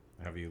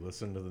Have you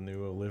listened to the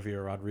new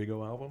Olivia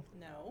Rodrigo album?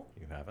 No.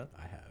 You haven't?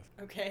 I have.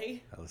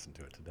 Okay. I listened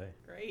to it today.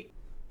 Great.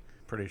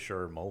 Pretty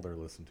sure Mulder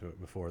listened to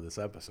it before this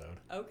episode.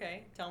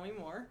 Okay. Tell me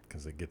more.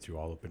 Because it gets you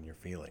all up in your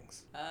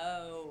feelings.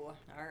 Oh,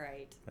 all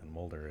right. And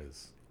Mulder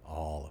is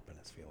all up in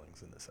his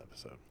feelings in this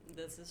episode.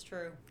 This is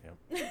true. Yep.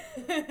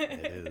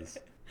 It is.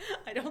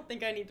 I don't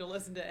think I need to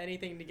listen to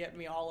anything to get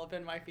me all up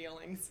in my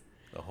feelings.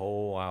 The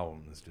whole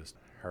album is just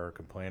her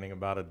complaining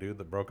about a dude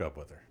that broke up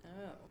with her.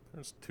 Oh.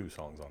 There's 2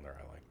 songs on there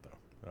I like, though.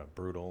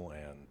 Brutal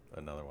and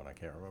another one I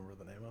can't remember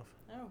the name of.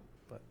 Oh.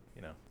 But,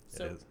 you know,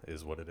 So, it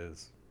is what it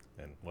is.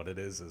 And what it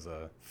is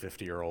a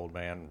 50-year-old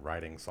man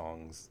writing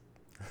songs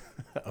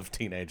of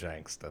teenage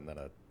angst and then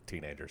a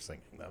teenager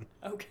singing them.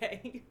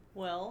 okay.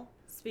 Well,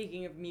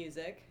 speaking of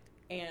music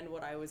and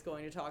what I was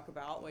going to talk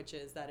about, which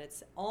is that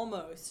it's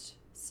almost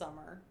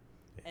summer.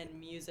 And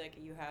music,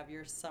 you have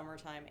your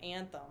summertime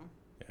anthem.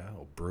 Yeah,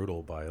 well,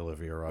 Brutal by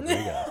Olivia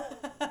Rodrigo.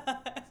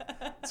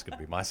 It's going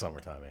to be my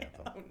summertime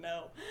anthem. Oh,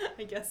 no.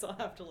 I guess I'll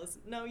have to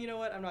listen. No, you know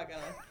what? I'm not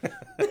going to.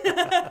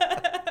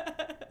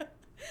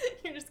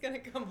 You're just going to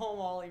come home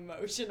all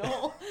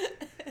emotional.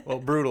 Well,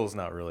 Brutal's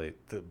not really...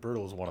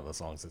 Brutal's one of the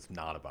songs that's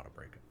not about a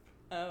breakup.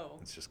 Oh.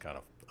 It's just kind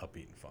of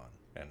upbeat and fun.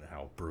 And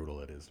how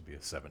brutal it is to be a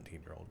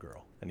 17-year-old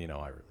girl. And, you know,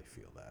 I really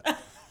feel that.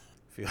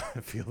 feel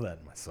that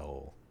in my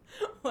soul.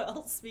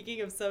 Well,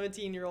 speaking of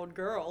 17-year-old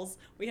girls,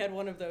 we had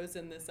one of those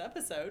in this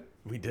episode.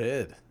 We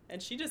did.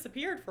 And she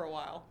disappeared for a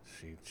while.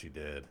 She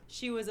did.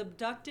 She was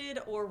abducted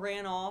or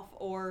ran off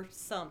or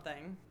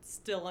something,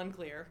 still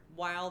unclear,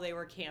 while they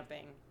were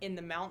camping in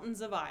the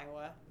mountains of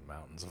Iowa.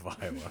 Mountains of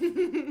Iowa.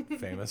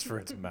 Famous for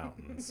its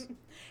mountains.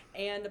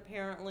 And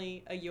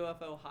apparently a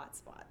UFO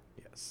hotspot.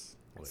 Yes.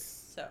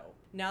 So,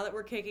 now that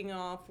we're kicking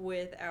off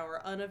with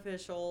our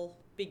unofficial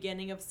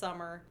beginning of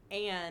summer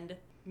and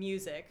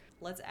music,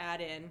 let's add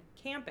in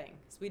camping.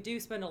 So we do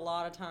spend a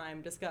lot of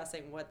time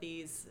discussing what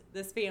this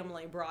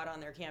family brought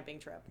on their camping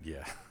trip.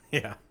 Yeah.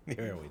 Yeah,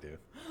 we do.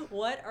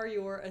 What are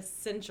your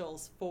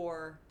essentials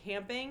for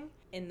camping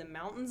in the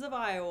mountains of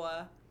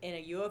Iowa in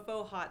a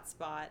UFO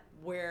hotspot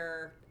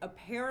where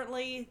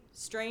apparently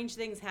strange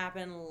things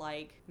happen,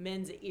 like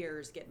men's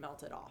ears get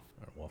melted off?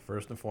 Well,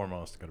 first and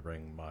foremost, I'm going to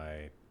bring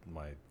my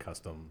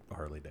custom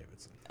Harley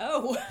Davidson.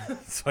 Oh.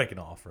 So I can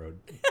off-road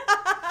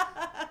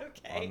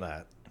Okay. on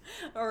that.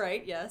 All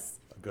right, yes.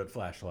 A good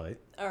flashlight.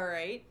 All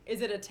right.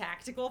 Is it a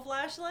tactical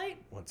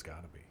flashlight? Well, it's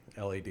got to be.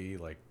 LED,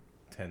 like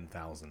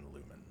 10,000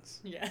 lumens.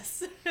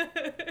 Yes.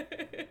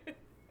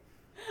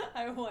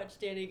 I watched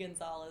Danny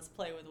Gonzalez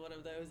play with one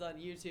of those on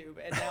YouTube,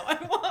 and now I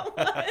want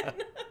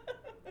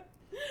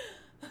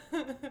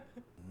one.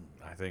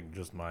 I think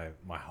just my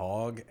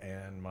hog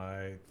and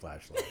my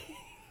flashlight.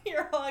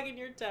 Your hog and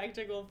your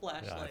tactical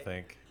flashlight. Yeah, I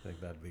think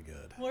that'd be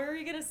good. Where are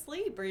you going to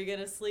sleep? Are you going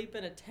to sleep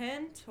in a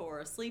tent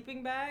or a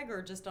sleeping bag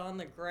or just on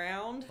the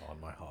ground? On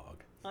my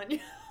hog. On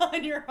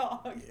your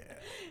hog. Yeah.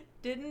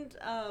 Didn't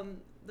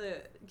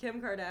the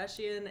Kim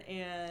Kardashian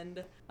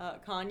and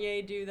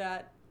Kanye do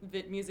that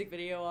music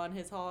video on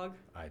his hog?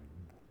 I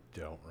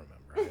don't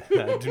remember.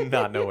 I do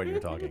not know what you're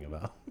talking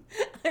about.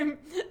 I'm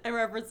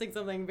referencing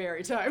something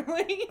very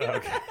timely.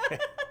 Okay.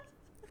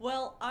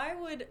 Well, I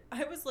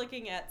was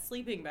looking at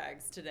sleeping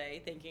bags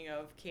today, thinking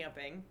of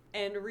camping,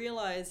 and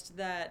realized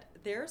that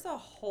there's a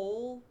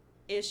whole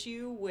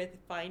issue with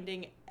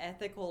finding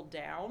ethical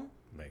down.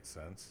 Makes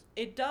sense.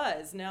 It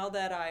does. Now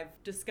that I've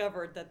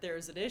discovered that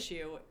there's an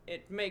issue,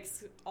 it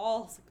makes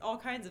all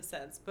kinds of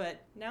sense.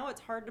 But now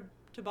it's hard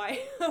to buy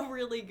a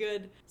really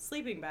good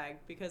sleeping bag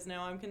because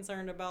now I'm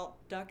concerned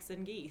about ducks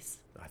and geese.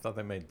 I thought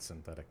they made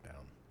synthetic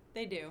down.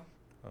 They do.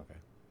 Okay.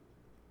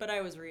 But I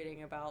was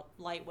reading about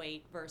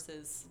lightweight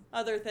versus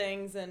other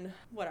things and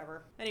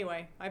whatever.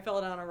 Anyway, I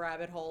fell down a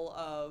rabbit hole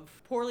of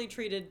poorly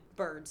treated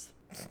birds.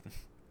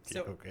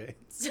 Okay.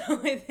 So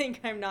I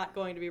think I'm not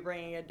going to be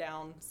bringing a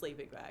down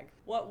sleeping bag.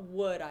 What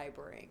would I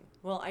bring?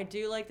 Well, I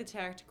do like the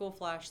tactical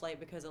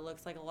flashlight because it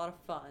looks like a lot of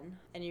fun.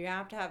 And you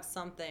have to have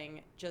something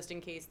just in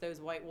case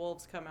those white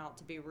wolves come out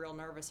to be real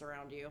nervous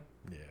around you.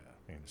 Yeah,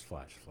 you can just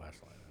flash a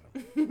flashlight at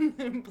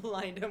them.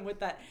 Blind them with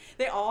that.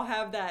 They all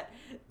have that.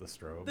 The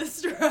strobe. The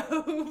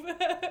strobe.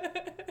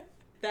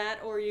 That,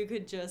 or you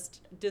could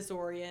just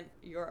disorient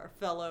your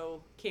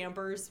fellow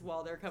campers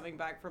while they're coming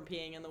back from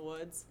peeing in the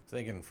woods.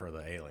 Thinking for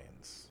the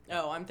aliens.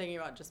 Oh, I'm thinking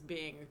about just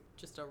being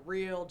just a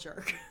real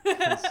jerk.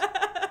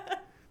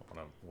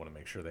 Want to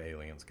make sure the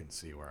aliens can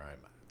see where I'm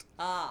at.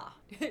 Ah,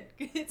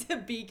 it's a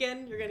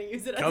beacon. You're going to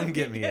use it as a Come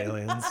get beacon. me,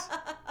 aliens.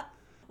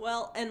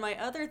 Well, and my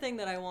other thing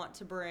that I want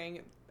to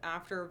bring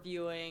after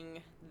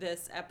viewing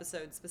this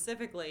episode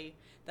specifically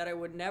that I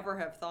would never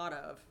have thought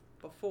of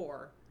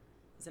before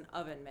is an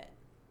oven mitt.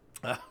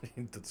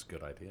 That's a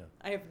good idea.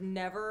 I have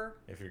never...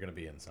 If you're going to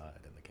be inside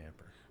in the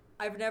camper.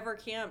 I've never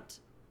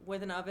camped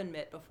with an oven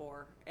mitt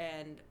before,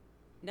 and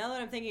now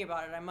that I'm thinking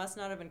about it, I must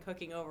not have been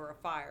cooking over a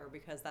fire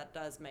because that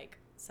does make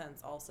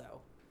sense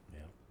also. Yeah.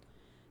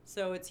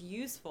 So it's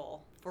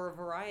useful for a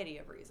variety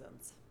of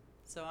reasons.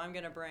 So I'm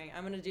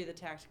gonna do the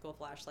tactical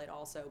flashlight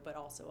also, but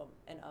also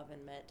an oven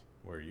mitt.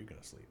 Where are you going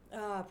to sleep?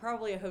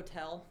 Probably a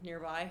hotel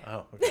nearby.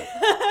 Oh, okay.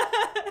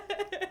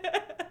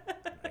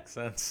 Makes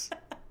sense.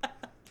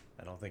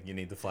 I don't think you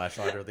need the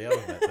flashlight or the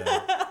oven mitt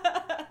then.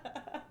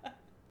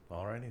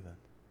 Alrighty then.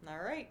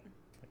 All right.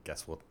 I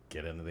guess we'll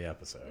get into the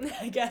episode.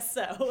 I guess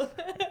so.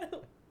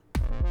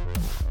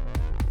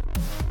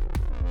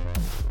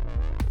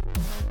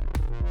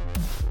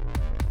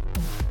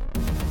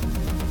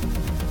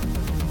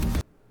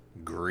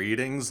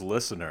 Greetings,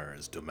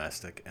 listeners,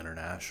 domestic,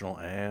 international,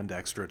 and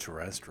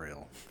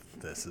extraterrestrial.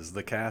 This is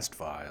the Cast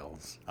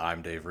Files.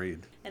 I'm Dave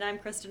Reed. And I'm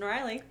Kristen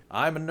Riley.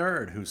 I'm a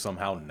nerd who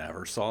somehow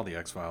never saw the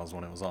X-Files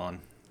when it was on.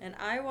 And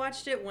I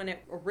watched it when it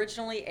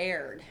originally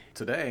aired.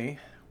 Today,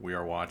 we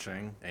are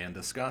watching and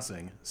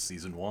discussing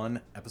Season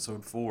 1,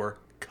 Episode 4,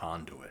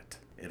 Conduit.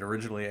 It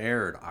originally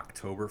aired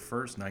October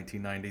 1st,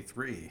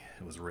 1993.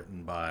 It was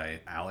written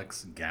by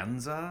Alex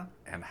Ganza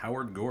and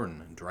Howard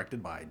Gordon, and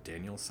directed by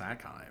Daniel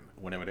Sackheim.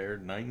 When it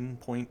aired,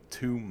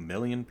 9.2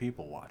 million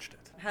people watched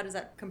it. How does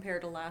that compare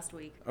to last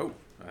week? Oh,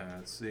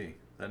 let's see.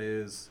 That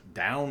is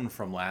down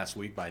from last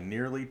week by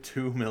nearly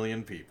 2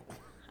 million people.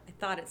 I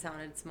thought it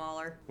sounded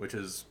smaller. Which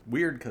is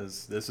weird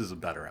because this is a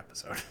better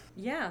episode.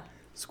 Yeah.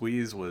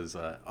 Squeeze was,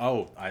 I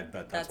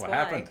bet that's what why.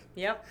 happened.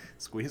 Yep.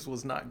 Squeeze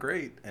was not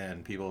great,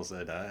 and people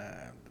said,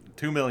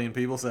 2 million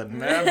people said,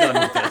 nah, I'm done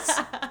with this.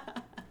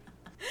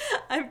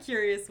 I'm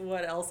curious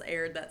what else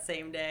aired that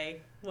same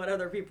day. What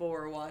other people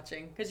were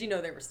watching. Because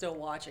they were still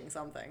watching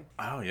something.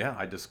 Oh, yeah,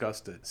 I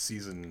discussed it,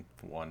 Season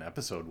 1,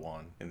 Episode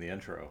 1, in the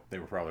intro. They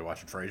were probably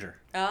watching Frasier.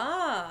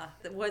 Ah,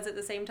 was it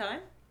the same time?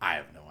 I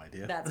have no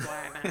idea. That's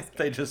why I'm asking.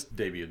 They just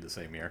debuted the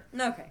same year.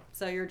 Okay,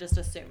 so you're just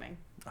assuming.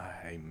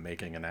 I'm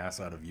making an ass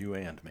out of you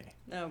and me.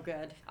 Oh,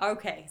 good.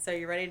 Okay, so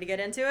you ready to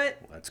get into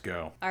it? Let's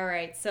go. All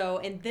right, so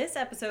in this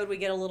episode, we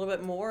get a little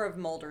bit more of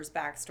Mulder's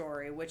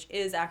backstory, which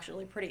is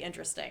actually pretty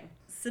interesting.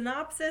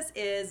 Synopsis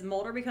is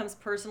Mulder becomes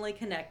personally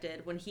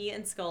connected when he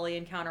and Scully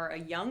encounter a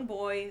young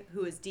boy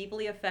who is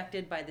deeply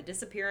affected by the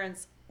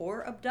disappearance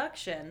or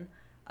abduction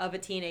of a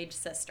teenage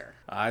sister.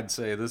 I'd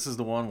say this is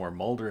the one where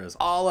Mulder is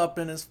all up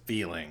in his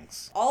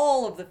feelings.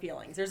 All of the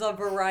feelings. There's a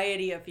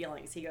variety of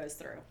feelings he goes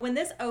through. When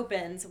this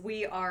opens,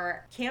 we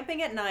are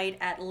camping at night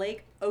at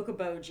Lake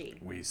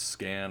Okoboji. We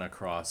scan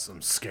across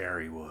some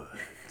scary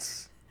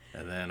woods,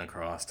 and then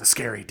across a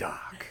scary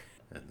dock,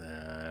 and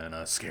then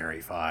a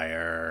scary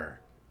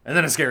fire, and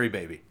then a scary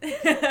baby.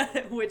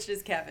 Which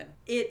is Kevin.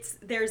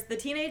 There's the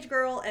teenage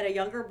girl and a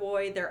younger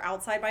boy. They're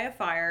outside by a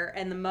fire,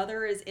 and the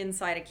mother is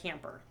inside a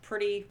camper.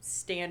 Pretty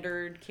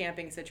standard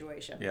camping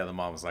situation. Yeah, the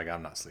mom was like,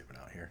 I'm not sleeping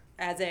out here.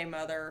 As a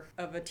mother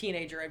of a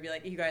teenager, I'd be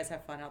like, you guys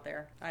have fun out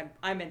there.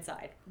 I'm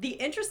inside. The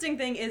interesting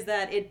thing is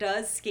that it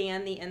does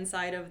scan the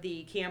inside of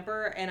the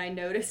camper, and I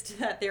noticed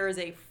that there is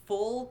a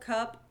full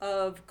cup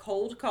of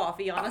cold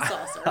coffee on a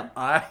saucer.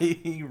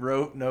 I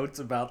wrote notes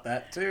about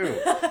that too.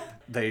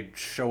 They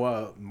show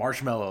up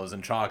marshmallows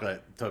and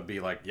chocolate to be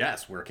like,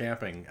 yes, we're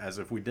camping, as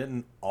if we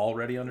didn't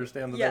already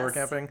understand that they were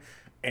camping.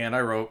 And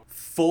I wrote,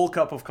 full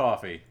cup of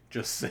coffee,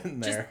 just sitting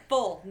there. Just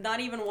full. Not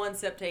even one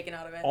sip taken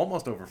out of it.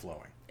 Almost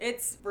overflowing.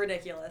 It's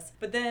ridiculous.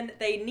 But then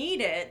they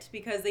need it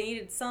because they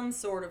needed some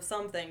sort of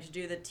something to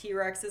do the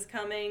T-Rex is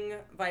coming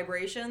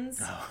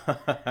vibrations.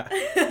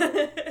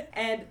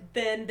 And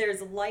then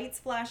there's lights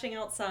flashing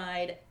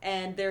outside,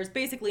 and there's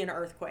basically an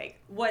earthquake.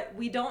 What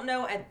we don't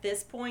know at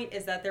this point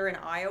is that they're in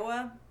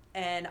Iowa.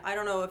 And I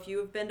don't know if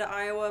you've been to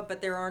Iowa, but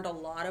there aren't a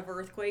lot of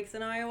earthquakes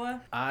in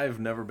Iowa. I've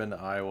never been to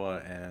Iowa,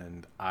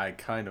 and I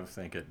kind of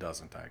think it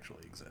doesn't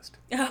actually exist.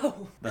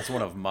 Oh. That's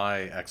one of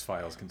my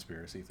X-Files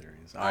conspiracy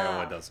theories.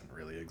 Iowa doesn't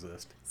really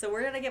exist. So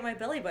where did I get my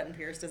belly button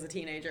pierced as a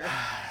teenager?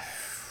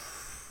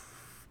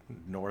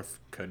 North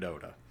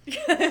Dakota.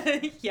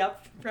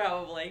 Yep,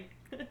 probably.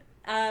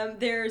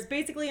 There's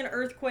basically an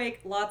earthquake.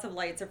 Lots of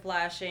lights are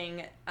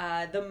flashing.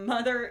 The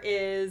mother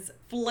is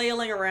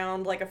flailing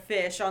around like a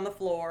fish on the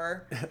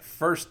floor.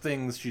 First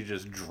things, she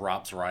just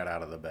drops right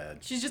out of the bed.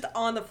 She's just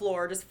on the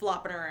floor, just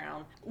flopping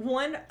around.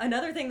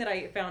 Another thing that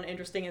I found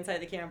interesting inside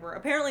the camper,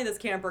 apparently this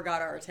camper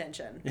got our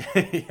attention.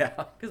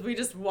 Yeah. Because we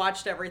just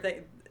watched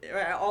everything,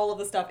 all of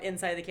the stuff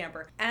inside the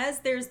camper. As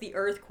there's the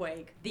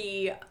earthquake,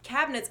 the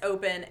cabinets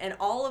open and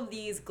all of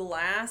these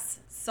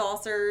glass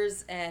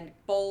saucers and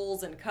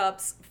bowls and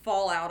cups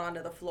fall out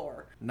onto the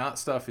floor. Not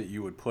stuff that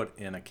you would put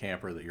in a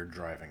camper that you're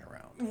driving around.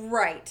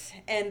 Right.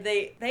 And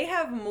they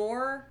have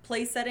more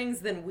place settings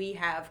than we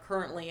have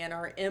currently in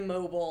our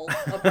immobile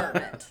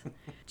apartment.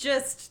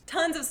 Just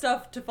tons of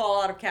stuff to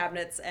fall out of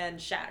cabinets and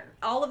shatter.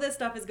 All of this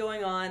stuff is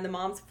going on. The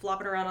mom's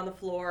flopping around on the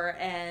floor,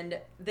 and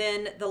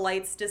then the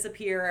lights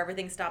disappear,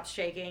 everything stops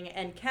shaking,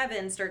 and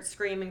Kevin starts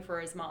screaming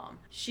for his mom.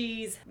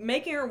 She's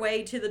making her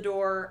way to the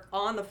door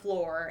on the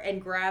floor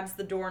and grabs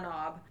the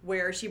doorknob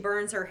where she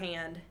burns her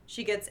hand.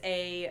 She gets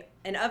a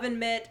an oven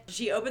mitt.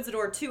 She opens the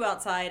door to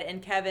outside,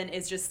 and Kevin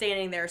is just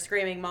standing there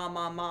screaming, "Mom,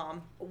 mom,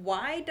 mom."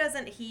 Why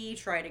doesn't he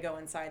try to go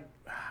inside?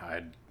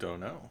 I don't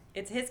know.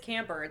 It's his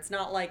camper. It's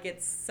not like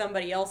it's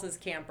somebody else's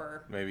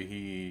camper. Maybe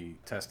he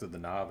tested the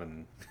knob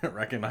and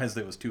recognized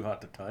it was too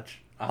hot to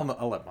touch.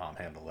 I'll let Mom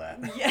handle that.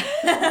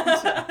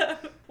 Yeah.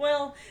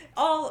 Well,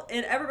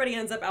 everybody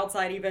ends up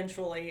outside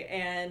eventually,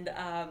 and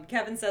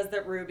Kevin says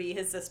that Ruby,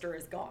 his sister,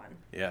 is gone.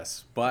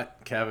 Yes, but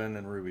Kevin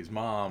and Ruby's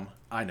mom,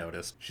 I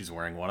noticed, she's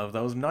wearing one of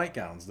those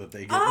nightgowns that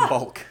they get in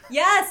bulk.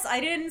 Yes,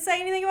 I didn't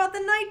say anything about the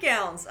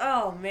nightgowns.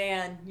 Oh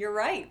man, you're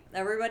right.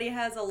 Everybody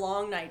has a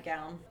long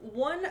nightgown.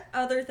 One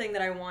other thing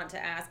that I want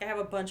to ask, I have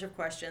a bunch of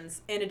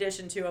questions in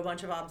addition to a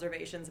bunch of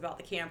observations about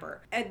the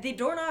camper. The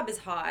doorknob is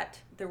hot.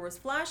 There was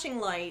flashing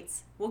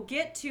lights. We'll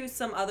get to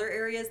some other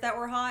areas that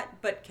were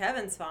hot, but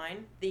Kevin's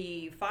fine.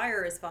 The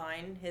fire is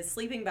fine. His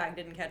sleeping bag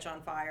didn't catch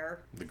on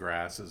fire. The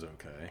grass is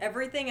okay.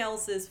 Everything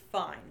else is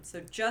fine. So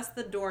just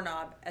the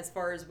doorknob, as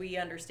far as we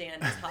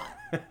understand, is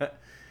hot.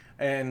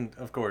 And,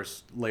 of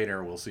course,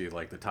 later we'll see,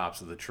 like, the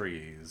tops of the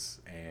trees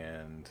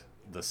and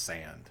the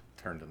sand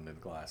turned into the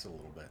glass a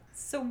little bit.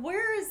 So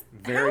where is...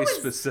 Very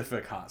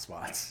specific hot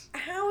spots.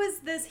 How is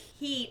this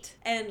heat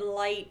and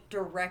light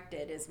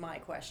directed is my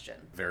question.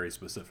 Very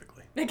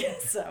specifically. I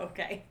guess so,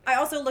 okay. I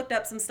also looked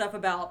up some stuff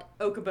about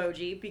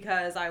Okoboji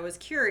because I was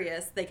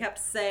curious. They kept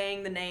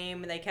saying the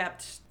name and they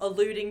kept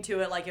alluding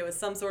to it like it was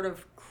some sort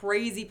of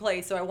crazy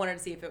place, so I wanted to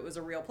see if it was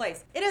a real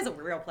place. It is a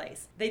real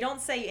place. They don't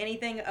say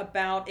anything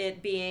about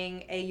it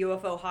being a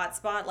UFO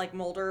hotspot like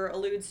Mulder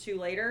alludes to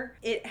later.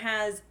 It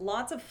has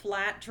lots of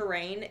flat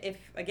terrain.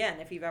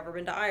 If you've ever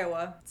been to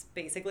Iowa, it's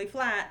basically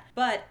flat.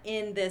 But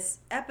in this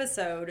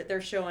episode,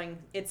 they're showing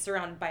it's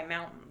surrounded by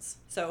mountains.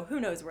 So who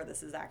knows where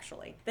this is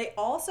actually. They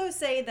also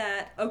say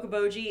that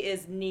Okoboji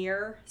is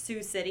near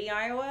Sioux City,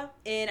 Iowa.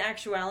 In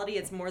actuality,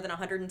 it's more than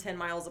 110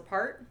 miles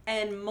apart.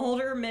 And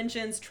Mulder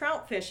mentions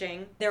trout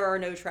fishing. There are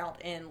no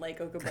trout in Lake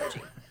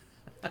Okoboji.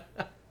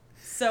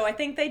 So I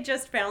think they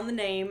just found the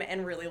name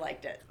and really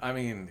liked it. I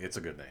mean, it's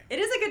a good name. It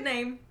is a good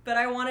name, but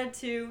I wanted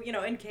to,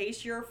 in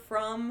case you're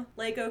from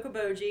Lake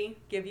Okoboji,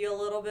 give you a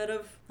little bit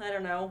of,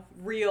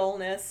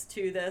 realness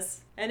to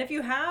this. And if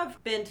you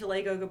have been to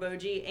Lake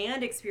Okoboji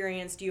and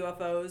experienced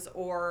UFOs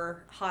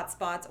or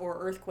hotspots or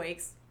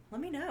earthquakes,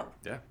 let me know.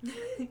 Yeah.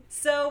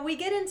 So we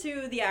get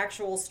into the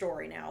actual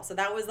story now. So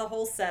that was the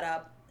whole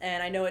setup.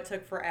 And I know it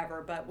took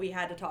forever, but we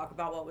had to talk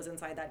about what was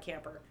inside that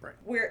camper. Right.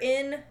 We're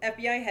in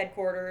FBI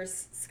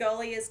headquarters.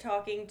 Scully is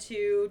talking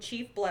to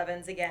Chief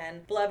Blevins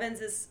again.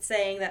 Blevins is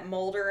saying that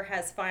Mulder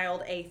has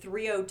filed a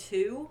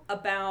 302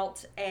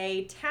 about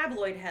a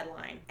tabloid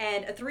headline.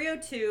 And a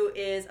 302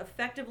 is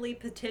effectively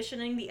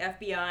petitioning the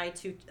FBI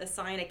to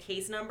assign a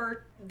case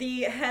number.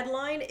 The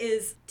headline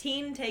is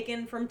 "Teen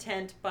Taken from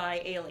Tent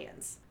by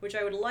Aliens," which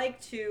I would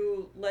like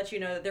to let you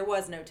know that there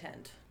was no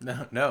tent.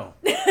 No.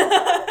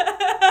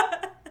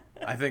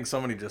 I think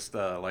somebody just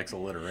likes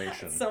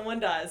alliteration. Someone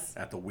does.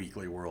 At the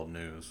Weekly World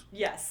News.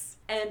 Yes.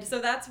 And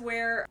so that's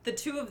where the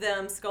two of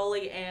them,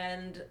 Scully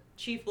and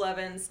Chief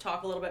Blevins,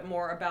 talk a little bit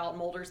more about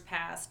Mulder's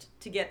past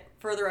to get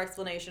further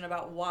explanation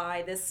about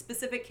why this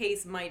specific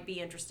case might be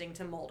interesting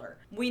to Mulder.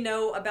 We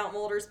know about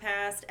Mulder's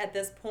past at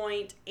this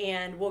point,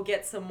 and we'll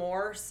get some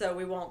more, so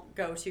we won't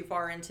go too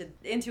far into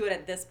it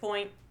at this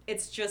point.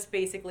 It's just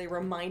basically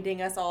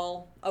reminding us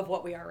all of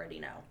what we already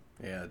know.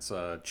 Yeah, it's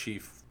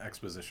Chief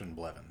Exposition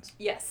Blevins.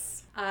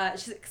 Yes.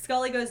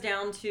 Scully goes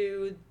down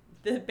to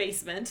the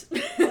basement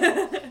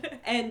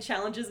and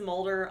challenges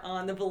Mulder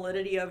on the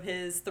validity of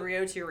his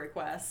 302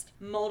 request.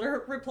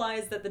 Mulder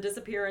replies that the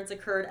disappearance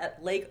occurred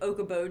at Lake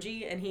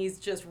Okoboji, and he's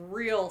just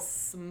real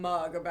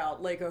smug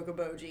about Lake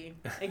Okoboji.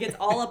 It gets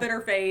all up in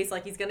her face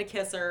like he's gonna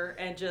kiss her,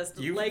 and just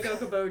Lake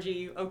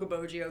Okoboji,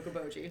 Okoboji,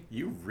 Okoboji.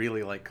 You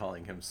really like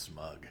calling him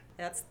smug.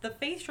 That's the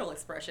facial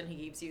expression he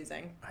keeps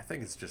using. I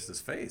think it's just his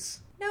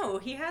face. No,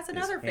 he has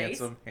another face.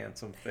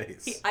 Handsome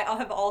face. I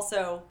have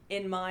also,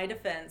 in my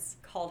defense,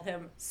 called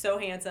him so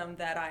handsome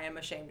that I am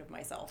ashamed of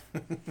myself.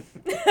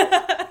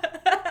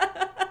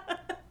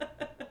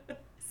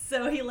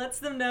 So he lets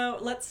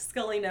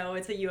Scully know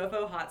it's a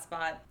UFO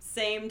hotspot.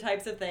 Same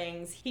types of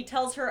things. He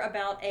tells her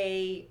about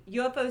a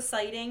UFO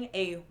sighting,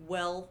 a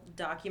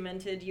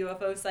well-documented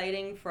UFO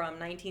sighting from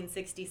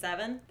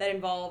 1967 that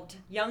involved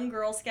young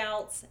Girl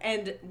Scouts,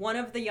 and one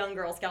of the young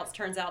Girl Scouts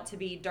turns out to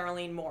be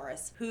Darlene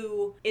Morris,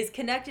 who is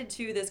connected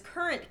to this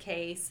current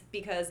case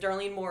because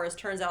Darlene Morris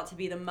turns out to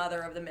be the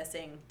mother of the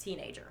missing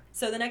teenager.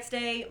 So the next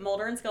day,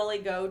 Mulder and Scully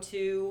go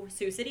to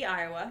Sioux City,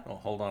 Iowa. Well,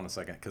 hold on a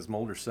second, because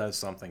Mulder says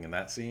something in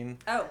that scene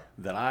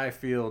that I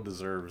feel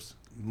deserves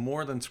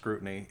more than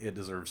scrutiny. It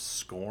deserves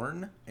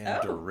scorn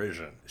and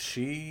derision.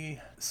 She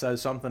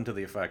says something to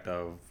the effect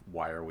of,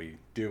 "Why are we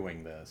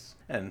doing this?"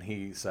 And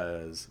he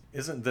says,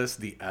 "Isn't this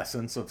the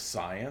essence of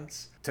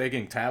science?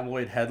 Taking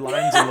tabloid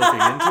headlines and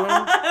looking into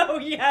them?" Oh,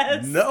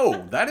 yes.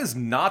 No, that is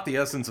not the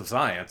essence of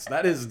science.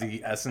 That is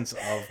the essence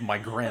of my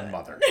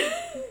grandmother.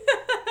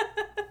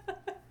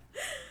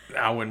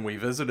 Now, when we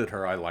visited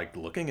her, I liked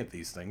looking at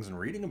these things and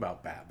reading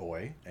about Bat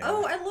Boy. And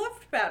I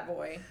loved Bat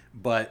Boy.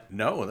 But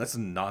no, that's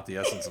not the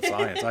essence of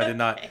science. I did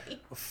not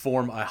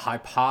form a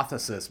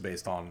hypothesis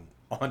based on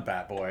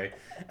Bat Boy,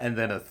 and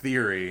then a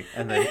theory,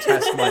 and then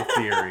test my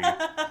theory,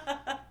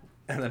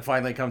 and then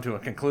finally come to a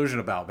conclusion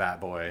about Bat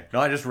Boy. No,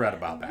 I just read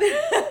about Bat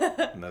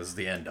Boy, and that's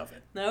the end of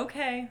it.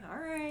 Okay, all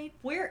right.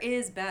 Where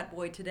is Bat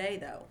Boy today,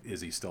 though?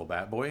 Is he still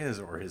Bat Boy,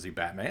 or is he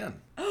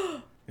Batman?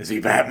 Is he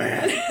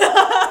Batman?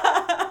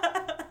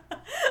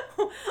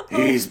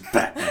 He's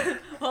Batman.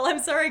 Well, I'm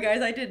sorry,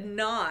 guys. I did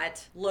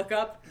not look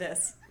up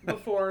this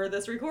before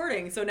this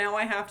recording, so now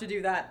I have to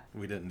do that.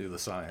 We didn't do the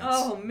science.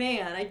 Oh,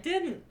 man, I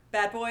didn't.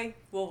 Bat Boy,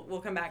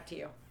 we'll come back to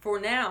you. For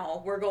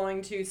now, we're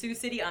going to Sioux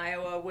City,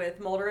 Iowa with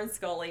Mulder and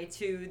Scully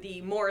to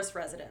the Morris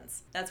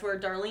residence. That's where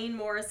Darlene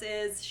Morris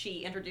is.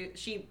 She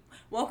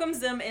welcomes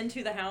them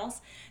into the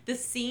house. The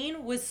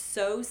scene was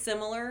so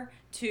similar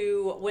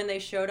to when they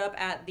showed up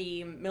at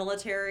the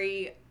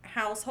military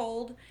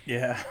household.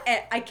 Yeah.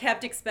 I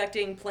kept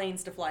expecting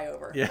planes to fly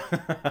over. Yeah.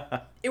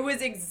 It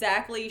was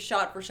exactly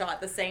shot for shot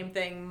the same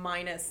thing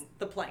minus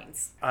the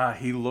planes.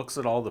 He looks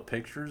at all the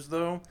pictures,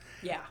 though.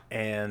 Yeah.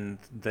 And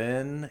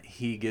then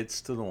he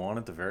gets to the one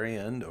at the very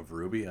end of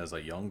Ruby as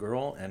a young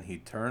girl, and he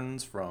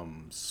turns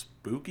from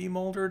spooky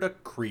Mulder to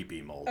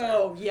creepy Mulder.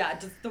 Oh, yeah.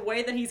 Just the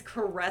way that he's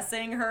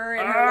caressing her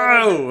in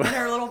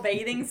her little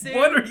bathing suit.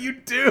 What are you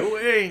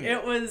doing?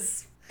 It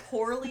was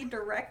poorly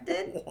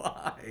directed.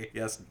 Why?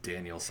 Yes,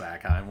 Daniel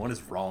Sackheim, what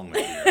is wrong with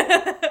you?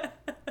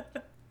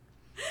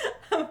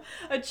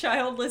 A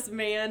childless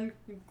man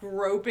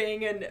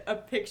groping and a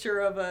picture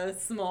of a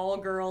small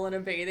girl in a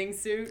bathing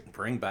suit.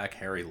 Bring back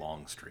Harry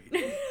Longstreet.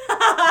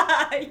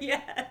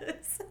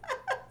 Yes.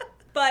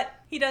 But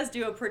he does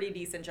do a pretty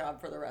decent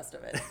job for the rest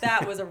of it.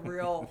 That was a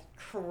real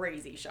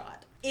crazy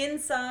shot.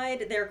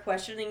 Inside, they're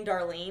questioning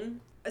Darlene.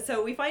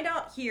 So we find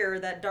out here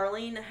that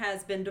Darlene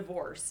has been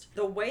divorced.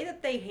 The way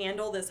that they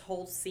handle this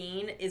whole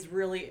scene is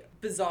really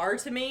bizarre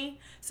to me.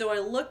 So I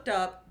looked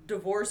up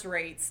divorce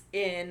rates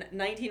in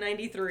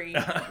 1993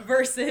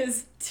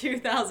 versus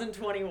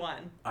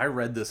 2021. I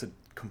read this a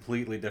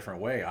completely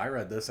different way. I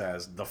read this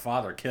as the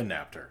father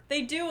kidnapped her.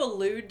 They do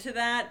allude to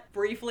that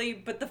briefly,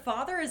 but the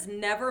father is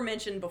never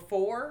mentioned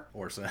before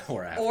Or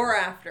after. or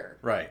after.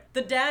 Right.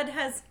 The dad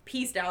has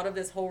pieced out of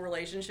this whole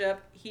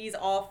relationship. He's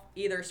off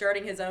either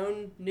starting his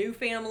own new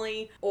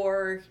family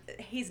or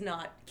he's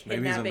not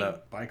Maybe he's in kidnapping.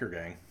 that biker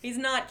gang. He's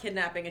not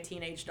kidnapping a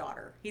teenage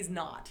daughter. He's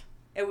not.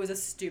 It was a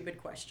stupid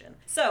question.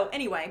 So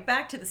anyway,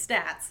 back to the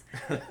stats.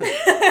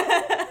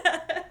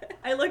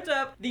 I looked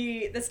up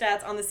the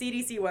stats on the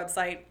CDC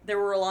website. There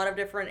were a lot of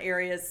different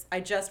areas.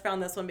 I just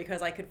found this one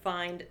because I could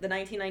find the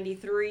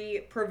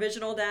 1993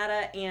 provisional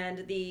data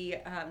and the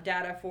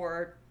data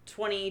for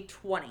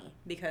 2020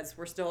 because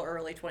we're still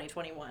early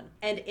 2021.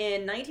 And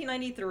in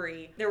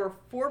 1993, there were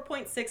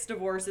 4.6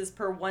 divorces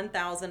per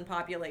 1,000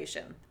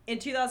 population. In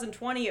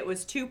 2020, it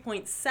was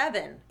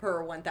 2.7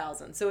 per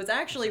 1,000. So it's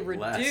actually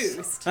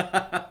reduced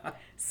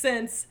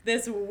since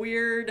this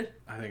weird...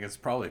 I think it's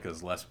probably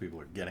because less people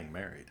are getting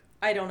married.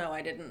 I don't know.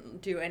 I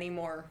didn't do any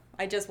more.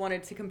 I just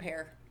wanted to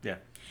compare. Yeah.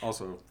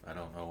 Also, I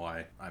don't know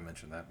why I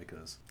mentioned that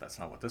because that's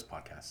not what this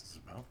podcast is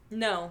about.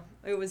 No,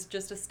 it was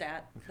just a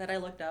stat that I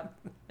looked up.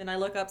 And I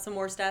look up some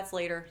more stats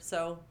later,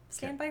 so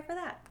stand by for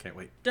that. Can't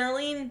wait.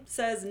 Darlene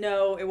says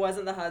no, it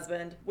wasn't the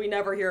husband. We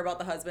never hear about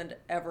the husband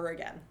ever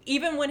again.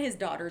 Even when his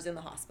daughter's in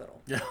the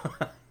hospital. Yeah.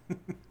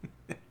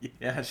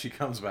 Yeah, she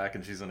comes back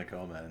and she's in a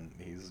coma and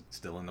he's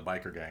still in the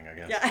biker gang, I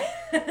guess.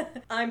 Yeah.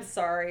 I'm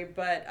sorry,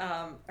 but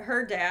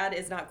her dad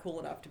is not cool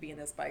enough to be in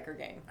this biker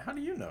gang. How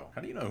do you know?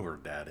 How do you know who her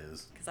dad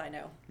is? Because I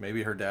know.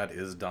 Maybe her dad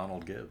is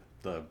Donald Gibb,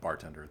 the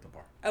bartender at the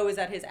bar. Oh, is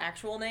that his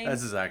actual name?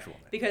 That's his actual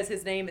name. Because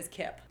his name is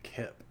Kip.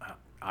 Kip.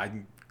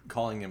 I'm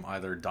calling him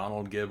either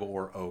Donald Gibb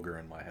or Ogre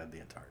in my head the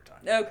entire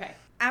time. Okay.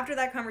 After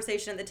that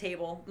conversation at the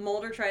table,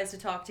 Mulder tries to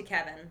talk to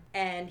Kevin,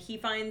 and he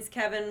finds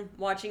Kevin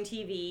watching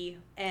TV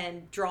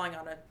and drawing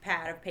on a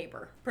pad of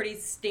paper. Pretty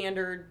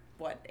standard,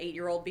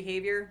 8-year-old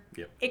behavior?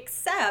 Yep.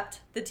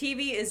 Except the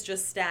TV is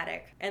just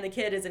static, and the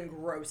kid is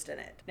engrossed in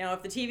it. Now,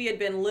 if the TV had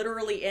been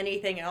literally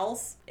anything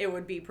else, it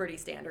would be pretty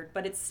standard,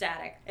 but it's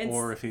static.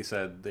 Or if he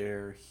said,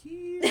 they're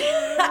here.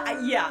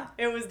 Yeah,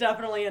 it was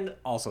definitely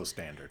also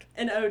standard.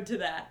 an ode to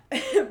that.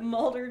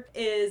 Mulder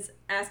is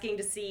asking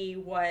to see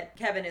what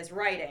Kevin is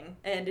writing.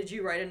 And did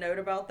you write a note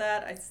about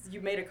that?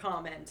 You made a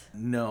comment.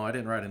 No, I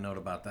didn't write a note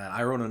about that.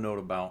 I wrote a note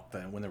about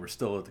that when they were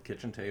still at the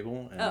kitchen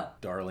table. And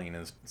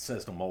Darlene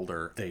says to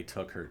Mulder, they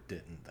took her,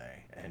 didn't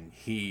they? And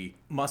he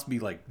must be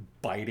like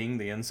biting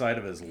the inside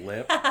of his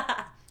lip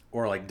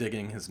or like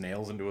digging his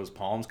nails into his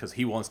palms because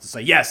he wants to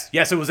say, yes,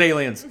 it was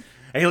aliens.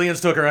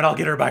 Aliens took her and I'll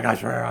get her back, I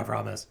swear, I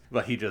promise.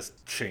 But he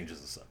just changes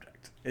the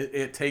subject.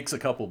 It takes a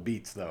couple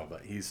beats though,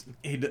 but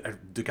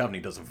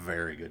Duchovny does a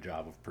very good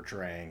job of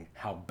portraying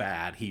how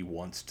bad he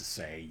wants to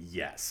say,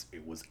 yes,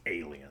 it was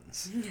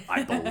aliens.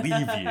 I believe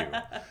you.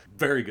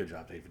 Very good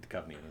job, David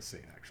Duchovny, in this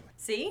scene, actually.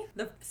 See?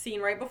 The scene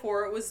right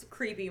before it was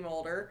creepy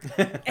Mulder,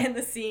 and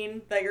the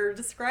scene that you're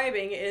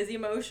describing is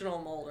emotional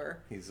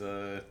Mulder. He's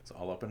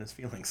all up in his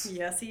feelings.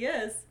 Yes, he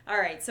is. All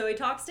right, so he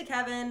talks to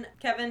Kevin.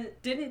 Kevin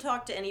didn't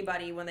talk to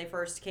anybody when they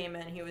first came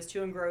in. He was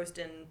too engrossed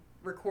in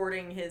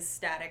recording his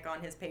static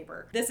on his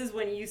paper. This is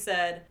when you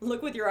said,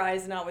 look with your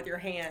eyes, not with your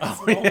hands,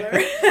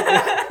 Mulder.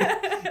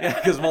 Yeah,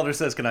 because Mulder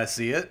says, can I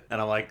see it? And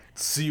I'm like,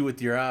 see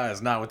with your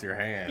eyes, not with your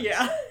hands.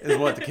 Yeah. Is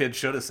what the kid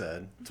should have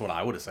said. It's what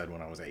I would have said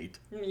when I was 8.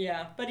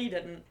 Yeah, but he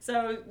didn't.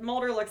 So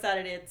Mulder looks at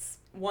it, it's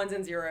ones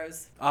and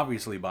zeros.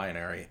 Obviously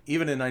binary.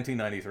 Even in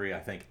 1993, I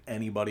think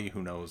anybody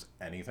who knows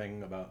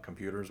anything about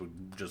computers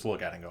would just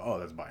look at it and go, oh,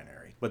 that's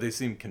binary. But they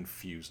seem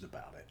confused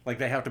about it. Like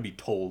they have to be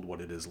told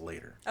what it is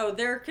later. Oh,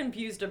 they're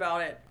confused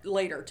about it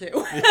later,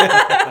 too.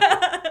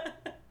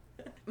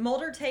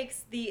 Mulder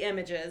takes the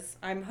images.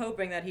 I'm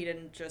hoping that he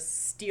didn't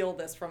just steal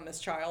this from this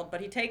child,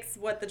 but he takes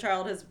what the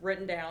child has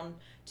written down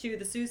to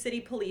the Sioux City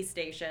police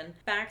station,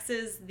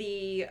 faxes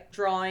the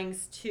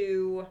drawings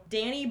to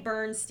Danny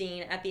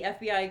Bernstein at the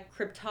FBI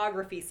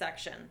cryptography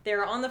section.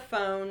 They're on the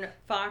phone.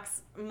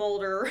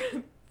 Mulder,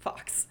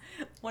 Fox.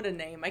 What a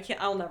name.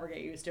 I'll never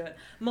get used to it.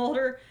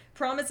 Mulder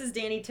promises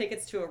Danny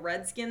tickets to a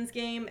Redskins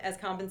game as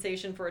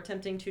compensation for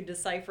attempting to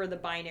decipher the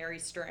binary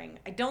string.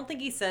 I don't think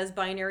he says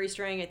binary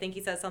string. I think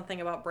he says something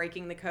about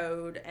breaking the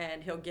code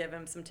and he'll give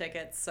him some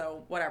tickets.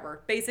 So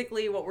whatever.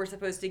 Basically what we're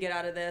supposed to get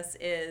out of this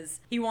is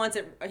he wants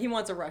a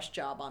rush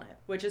job on it,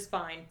 which is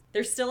fine.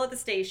 They're still at the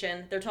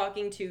station. They're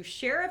talking to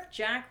Sheriff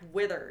Jack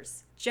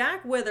Withers.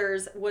 Jack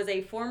Withers was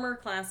a former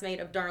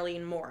classmate of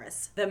Darlene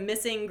Morris, the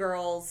missing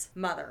girl's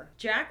mother.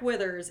 Jack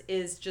Withers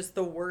is just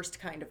the worst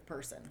kind of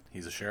person.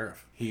 He's a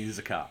sheriff. He's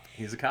a cop.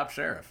 He's a cop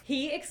sheriff.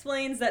 He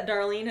explains that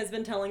Darlene has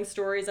been telling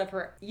stories of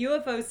her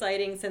UFO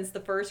sighting since the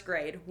first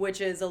grade,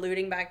 which is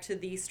alluding back to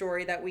the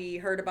story that we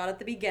heard about at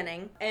the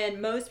beginning.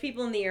 And most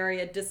people in the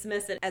area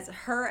dismiss it as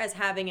her as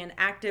having an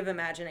active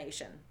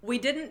imagination. We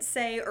didn't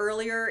say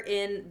earlier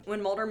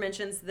when Mulder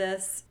mentions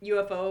this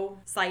UFO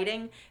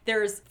sighting,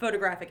 there's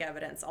photographic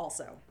evidence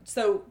also.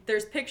 So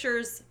there's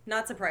pictures,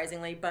 not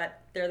surprisingly, but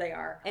there they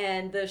are.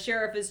 And the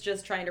sheriff is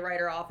just trying to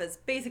write her off as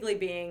basically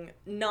being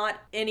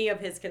not any of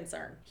his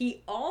concern.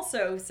 He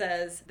also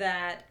says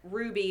that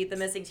Ruby, the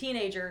missing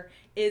teenager,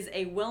 is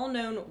a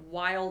well-known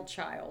wild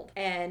child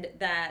and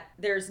that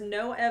there's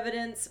no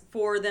evidence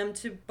for them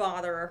to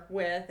bother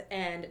with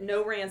and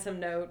no ransom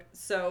note.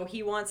 So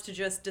he wants to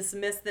just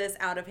dismiss this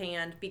out of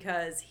hand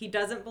because he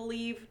doesn't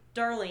believe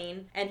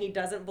Darlene and he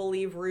doesn't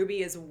believe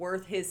Ruby is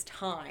worth his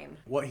time.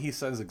 What he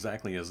says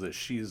exactly is that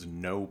she's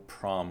no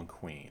prom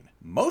queen.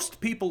 Most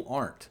people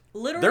aren't.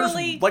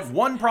 Literally. There's like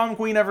one prom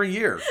queen every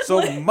year.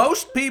 So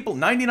most people,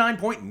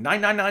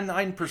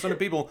 99.9999% of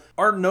people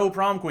are no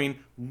prom queen.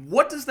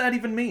 What does that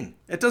even mean?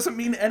 It doesn't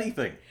mean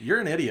anything.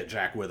 You're an idiot,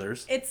 Jack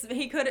Withers.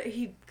 He could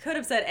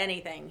have said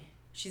anything.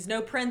 She's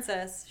no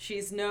princess.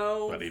 She's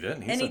no But he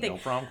didn't. He anything. said no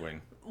prom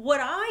queen.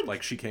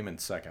 Like she came in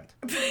second.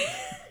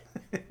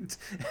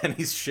 And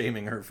he's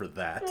shaming her for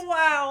that.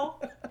 Wow.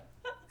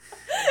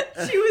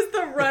 She was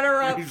the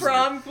runner-up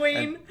prom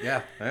queen.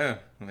 Yeah.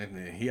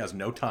 He has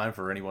no time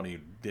for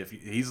anyone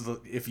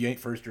if you ain't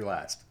first, you're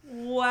last.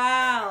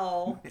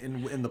 Wow.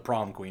 In the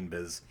prom queen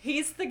biz.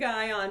 He's the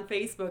guy on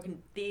Facebook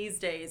these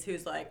days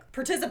who's like,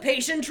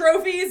 participation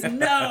trophies?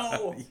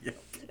 No. Yep.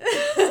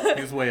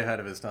 He was way ahead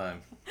of his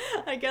time.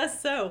 I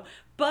guess so.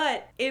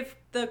 But if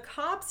the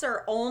cops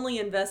are only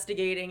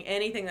investigating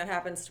anything that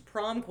happens to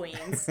prom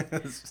queens,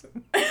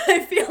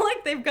 I feel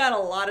like they've got a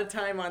lot of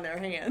time on their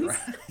hands.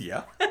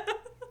 Yeah.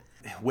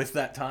 With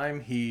that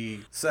time,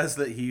 he says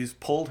that he's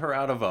pulled her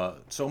out of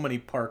so many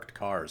parked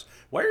cars.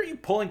 Why are you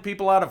pulling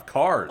people out of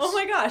cars? Oh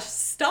my gosh,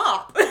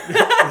 stop.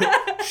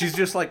 She's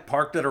just like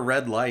parked at a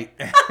red light.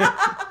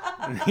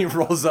 And he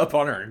rolls up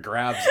on her and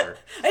grabs her.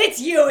 It's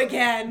you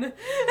again.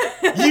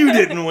 You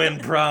didn't win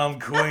prom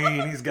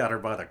queen. He's got her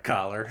by the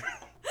collar.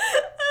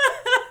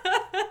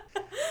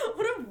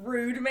 What a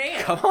rude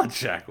man. Come on,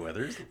 Jack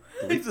Withers.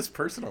 Leave this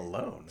person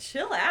alone.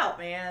 Chill out,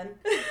 man.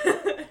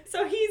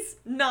 So he's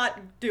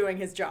not doing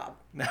his job.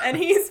 And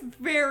he's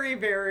very,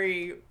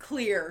 very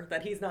clear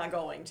that he's not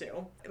going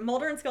to.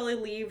 Mulder and Scully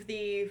leave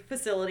the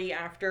facility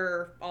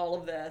after all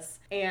of this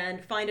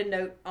and find a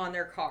note on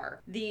their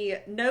car. The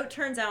note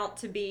turns out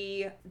to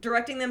be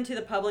directing them to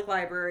the public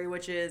library,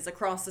 which is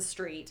across the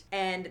street.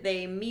 And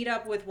they meet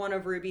up with one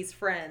of Ruby's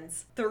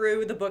friends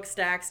through the book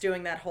stacks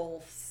doing that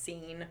whole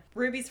scene.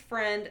 Ruby's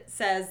friend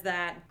says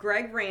that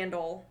Greg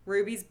Randall,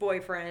 Ruby's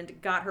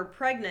boyfriend, got her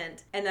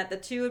pregnant and that the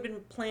two had been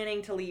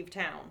planning to leave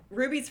town.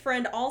 Ruby's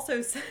friend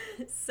also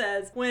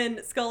says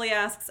when Scully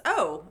asks,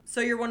 oh, so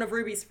you're one of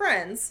Ruby's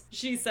friends?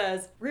 She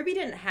says, Ruby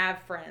didn't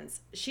have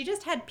friends. She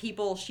just had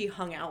people she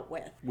hung out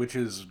with. Which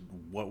is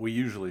what we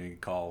usually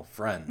call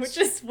friends. Which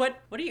is what?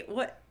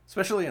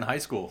 Especially in high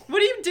school. What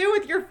do you do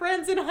with your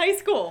friends in high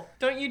school?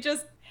 Don't you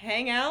just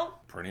hang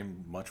out Pretty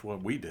much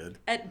what we did.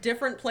 at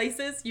different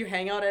places. You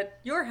hang out at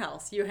your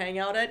house. You hang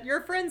out at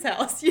your friend's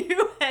house.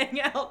 You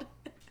hang out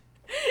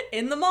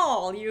in the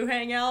mall. You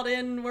hang out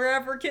in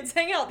wherever kids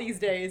hang out these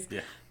days.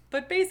 Yeah.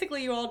 But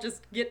basically, you all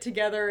just get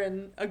together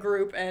in a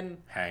group and...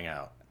 Hang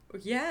out.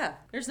 Yeah,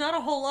 there's not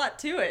a whole lot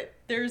to it.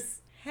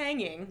 There's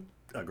hanging.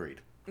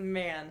 Agreed.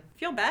 Man,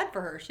 feel bad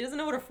for her. She doesn't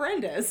know what a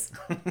friend is.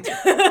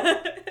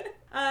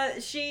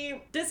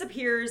 She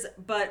disappears,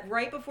 but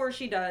right before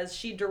she does,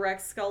 she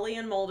directs Scully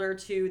and Mulder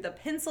to the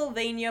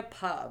Pennsylvania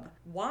pub.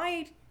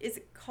 Why is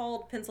it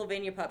called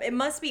Pennsylvania pub? It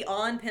must be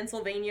on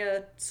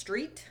Pennsylvania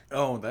Street.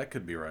 Oh, that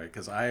could be right,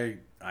 because I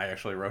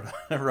actually wrote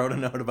a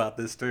note about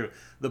this too.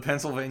 The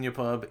Pennsylvania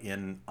pub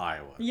in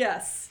Iowa.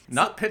 Yes.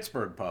 Not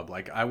Pittsburgh pub.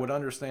 Like, I would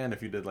understand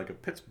if you did like a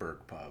Pittsburgh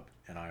pub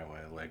in Iowa,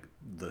 like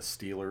the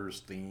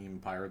Steelers theme,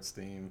 Pirates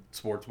theme,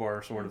 sports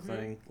bar sort of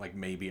thing. Like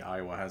maybe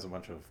Iowa has a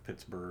bunch of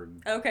Pittsburgh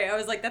Okay, I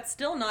was like, that's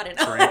still not in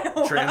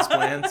Iowa.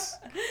 transplants.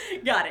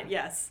 Got it,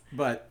 yes.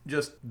 But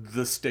just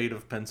the state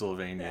of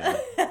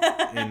Pennsylvania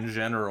in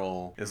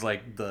general is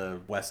like the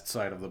west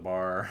side of the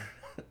bar.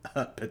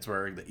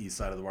 Pittsburgh, the east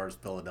side of the bar is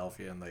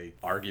Philadelphia, and they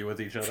argue with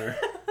each other.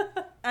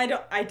 I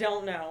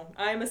don't know.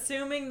 I'm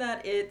assuming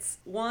that it's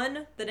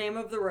 1, the name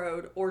of the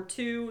road, or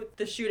 2,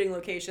 the shooting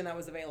location that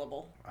was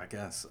available. I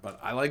guess. But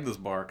I like this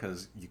bar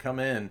because you come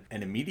in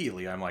and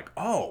immediately I'm like,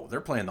 oh,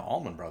 they're playing the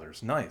Allman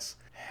Brothers. Nice.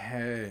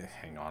 Hey,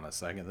 hang on a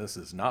second. This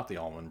is not the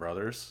Allman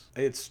Brothers.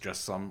 It's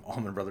just some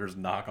Allman Brothers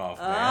knockoff band.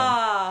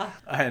 Ah.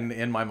 And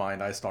in my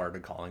mind, I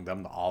started calling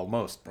them the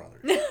Almost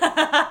Brothers.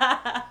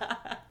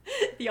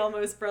 The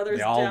Almost Brothers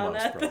The down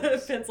Almost at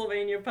Brothers. the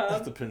Pennsylvania At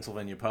pub. the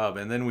Pennsylvania pub.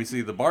 And then we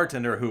see the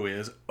bartender, who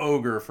is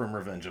Ogre from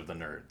Revenge of the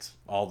Nerds.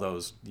 All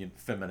those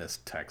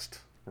feminist text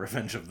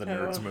Revenge of the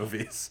Nerds Oh.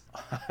 movies.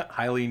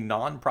 Highly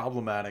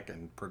non-problematic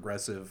and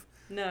progressive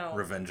No.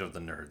 Revenge of the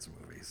Nerds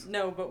movies.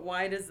 No, but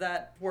why does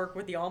that work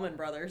with the Allman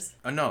Brothers?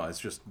 No, it's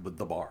just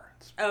the bar.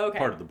 It's Oh, okay.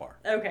 part of the bar.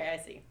 Okay,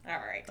 I see. All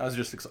right.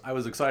 I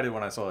was excited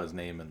when I saw his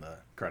name in the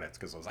credits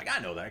because I was like, I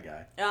know that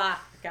guy.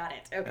 Ah, got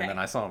it. Okay. And then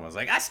I saw him, I was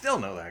like, I still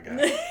know that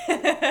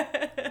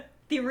guy.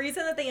 The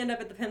reason that they end up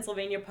at the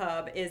Pennsylvania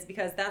pub is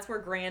because that's where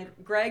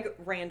Greg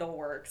Randall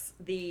works,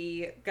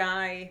 the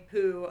guy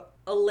who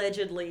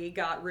allegedly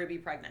got Ruby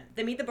pregnant.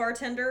 They meet the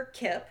bartender,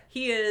 Kip.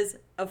 He is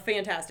a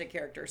fantastic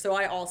character, so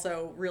I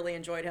also really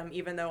enjoyed him,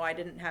 even though I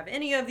didn't have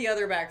any of the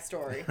other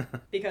backstory.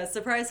 Because,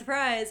 surprise,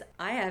 surprise,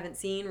 I haven't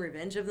seen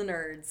Revenge of the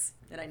Nerds.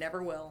 And I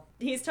never will.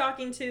 He's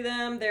talking to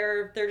them.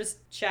 They're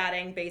just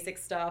chatting basic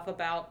stuff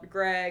about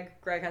Greg.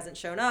 Greg hasn't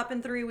shown up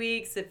in 3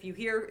 weeks. If you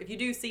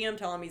do see him,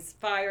 tell him he's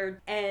fired.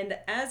 And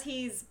as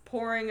he's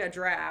pouring a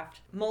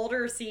draft,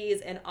 Mulder sees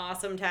an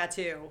awesome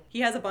tattoo. He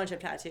has a bunch of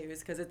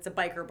tattoos because it's a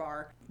biker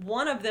bar.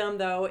 One of them,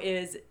 though,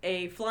 is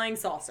a flying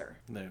saucer.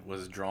 It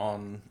was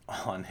drawn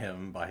on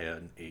him by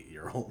an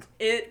 8-year-old.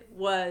 It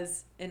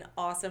was an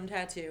awesome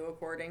tattoo,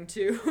 according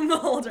to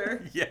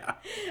Mulder. Yeah.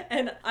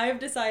 And I've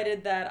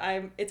decided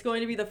that it's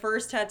going to be the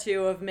first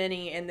tattoo of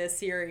many in this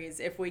series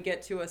if we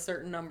get to a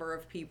certain number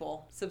of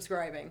people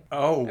subscribing.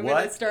 Oh, I'm what?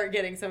 going to start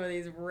getting some of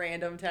these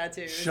random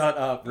tattoos. Shut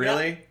up.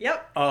 Really?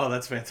 Yep. Oh,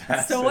 that's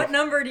fantastic. So what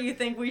number do you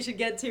think we should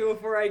get to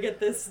before I get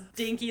this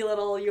dinky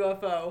little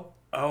UFO?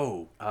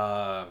 Oh,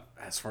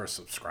 as far as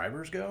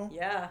subscribers go?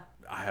 Yeah.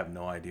 I have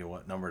no idea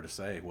what number to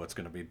say. What's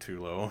going to be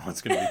too low and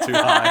what's going to be too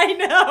high. I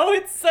know.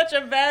 It's such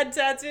a bad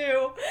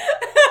tattoo.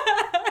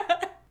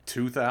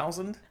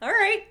 2,000? All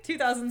right.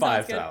 2,000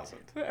 sounds good. 5,000.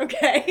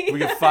 Okay. We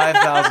get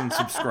 5,000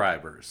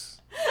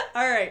 subscribers.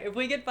 All right. If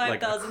we get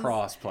Like 5,000.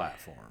 across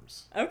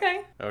platforms.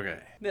 Okay. Okay.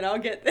 Then I'll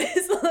get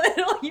this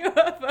little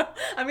UFO.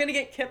 I'm going to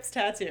get Kip's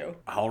tattoo.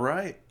 All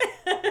right.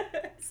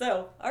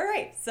 So, all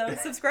right. So,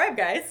 subscribe,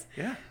 guys.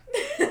 Yeah.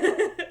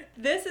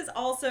 This is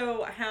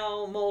also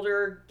how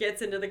Mulder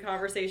gets into the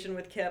conversation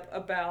with Kip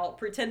about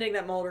pretending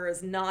that Mulder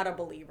is not a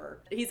believer.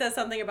 He says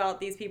something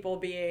about these people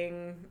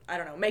being, I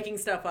don't know, making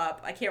stuff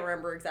up. I can't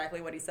remember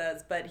exactly what he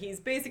says, but he's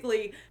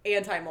basically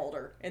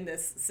anti-Mulder in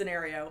this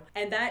scenario.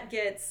 And that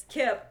gets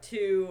Kip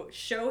to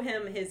show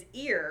him his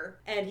ear,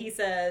 and he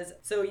says,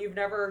 so you've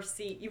never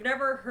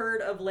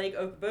heard of Lake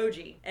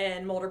Okoboji?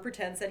 And Mulder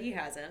pretends that he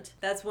hasn't.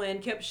 That's when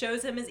Kip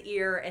shows him his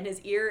ear, and his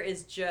ear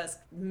is just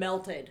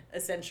melted,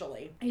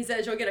 essentially. He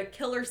says, you'll get a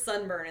killer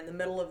sunburn in the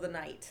middle of the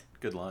night.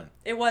 Good line.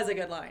 It was a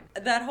good line.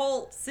 That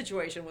whole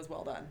situation was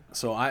well done.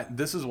 So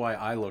this is why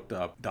I looked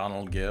up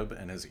Donald Gibb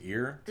and his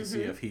ear to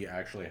see if he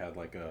actually had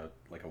like a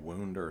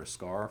wound or a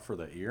scar for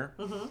the ear.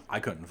 Mm-hmm.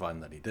 I couldn't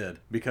find that he did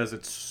because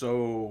it's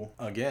so,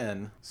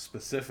 again,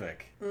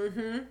 specific.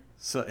 Mm-hmm.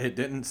 So it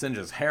didn't singe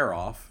his hair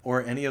off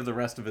or any of the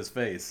rest of his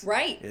face.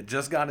 Right. It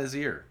just got his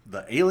ear.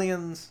 The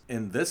aliens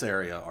in this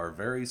area are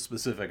very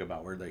specific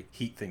about where they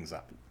heat things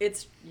up.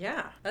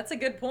 Yeah, that's a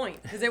good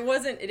point. Because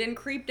it didn't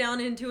creep down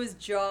into his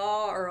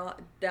jaw or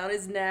down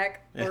his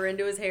neck or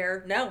into his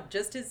hair. No,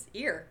 just his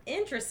ear.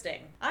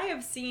 Interesting. I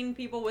have seen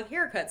people with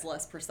haircuts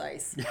less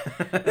precise.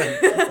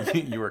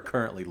 You are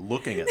currently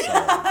looking at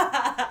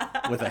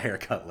someone with a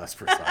haircut less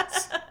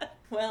precise.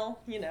 Well,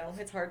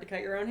 it's hard to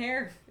cut your own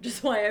hair. Which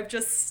is why I've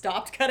just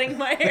stopped cutting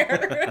my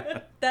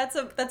hair. That's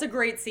a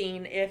great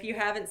scene. If you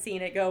haven't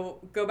seen it, go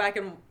back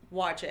and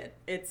watch it.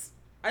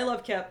 I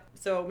love Kip,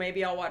 so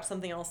maybe I'll watch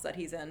something else that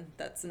he's in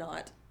that's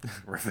not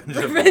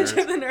Revenge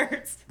of the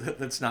Nerds.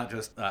 That's not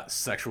just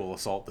Sexual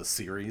Assault, the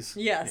series.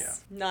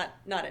 Yes. Yeah.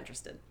 Not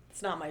interested.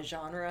 It's not my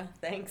genre,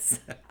 thanks.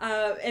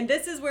 And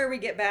this is where we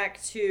get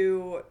back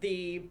to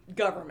the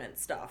government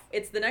stuff.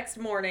 It's the next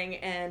morning,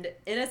 and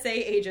NSA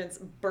agents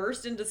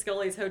burst into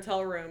Scully's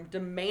hotel room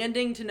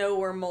demanding to know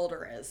where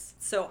Mulder is.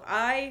 So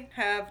I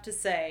have to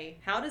say,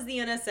 how does the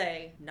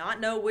NSA not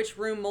know which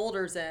room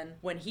Mulder's in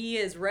when he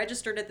is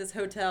registered at this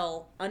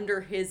hotel under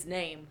his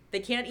name?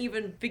 They can't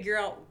even figure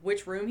out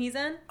which room he's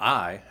in?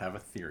 I have a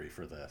theory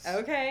for this.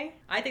 Okay.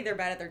 I think they're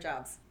bad at their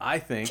jobs. I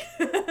think...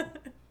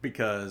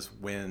 Because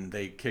when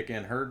they kick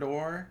in her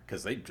door,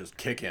 because they just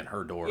kick in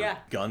her door, yeah.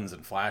 Guns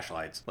and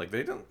flashlights. Like,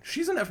 they don't.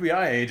 She's an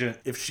FBI agent.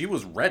 If she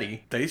was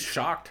ready, they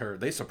shocked her.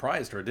 They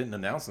surprised her, didn't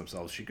announce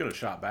themselves. She could have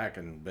shot back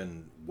and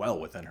been well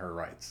within her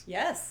rights.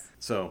 Yes.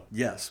 So,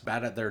 yes,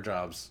 bad at their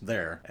jobs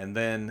there. And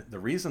then the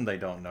reason they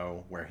don't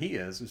know where he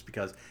is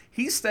because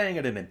he's staying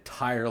at an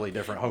entirely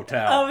different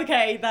hotel.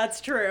 Okay,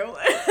 that's true.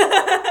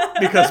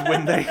 Because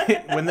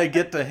when they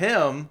get to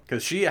him,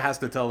 because she has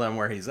to tell them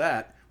where he's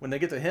at, when they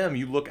get to him,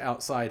 you look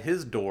outside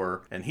his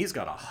door, and he's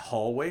got a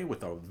hallway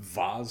with a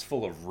vase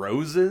full of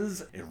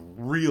roses. It's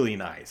really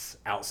nice.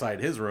 Outside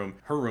his room,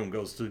 her room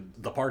goes to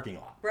the parking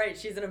lot. Right,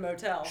 she's in a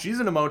motel. She's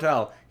in a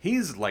motel.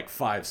 He's like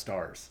 5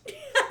 stars.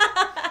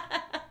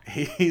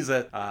 He's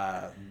at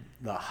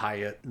the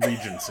Hyatt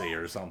Regency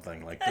or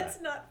something like that.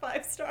 That's not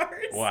 5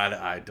 stars. Well,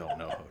 I don't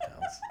know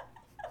hotels.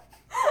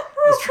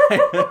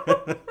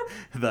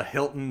 The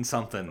Hilton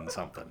something.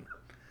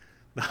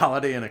 The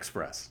Holiday Inn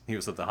Express. He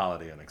was at the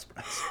Holiday Inn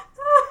Express.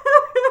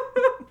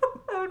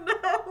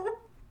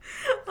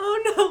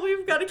 Oh no,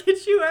 we've got to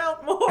get you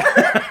out more.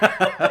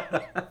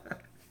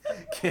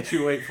 Can't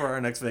you wait for our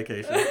next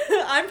vacation?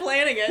 I'm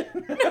planning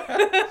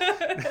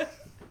it.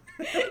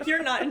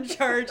 You're not in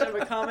charge of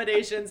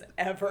accommodations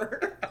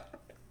ever.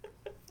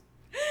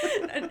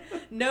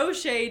 No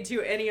shade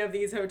to any of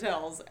these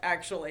hotels,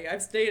 actually.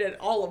 I've stayed at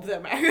all of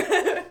them.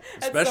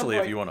 Especially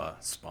if you want to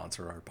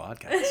sponsor our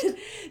podcast.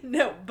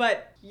 No,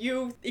 but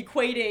you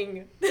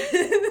equating...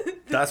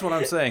 That's what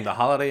I'm saying. The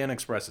Holiday Inn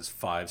Express is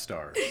 5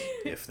 stars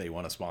if they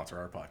want to sponsor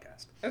our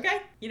podcast.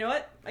 Okay. You know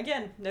what?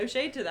 Again, no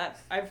shade to that.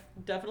 I've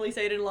definitely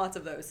stayed in lots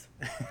of those.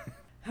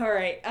 All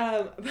right.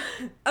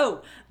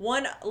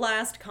 One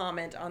last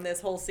comment on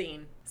this whole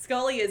scene.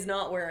 Scully is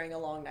not wearing a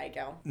long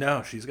nightgown.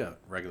 No, she's got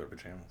regular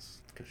pajamas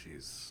because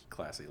she's a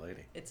classy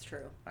lady. It's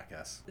true. I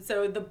guess.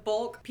 So the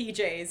bulk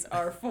PJs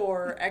are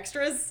for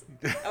extras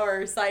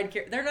or side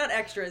characters. They're not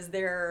extras.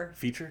 They're...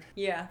 Featured?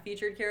 Yeah,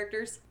 featured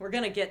characters. We're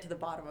going to get to the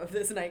bottom of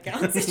this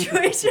nightgown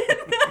situation.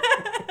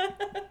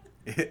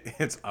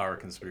 It's our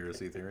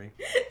conspiracy theory.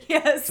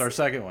 Yes. It's our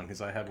second one,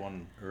 because I had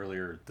one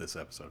earlier this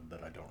episode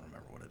that I don't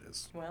remember what it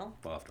is. Well,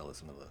 I'll have to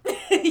listen to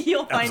the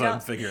you'll find episode out.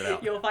 and figure it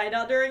out. You'll find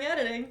out during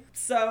editing.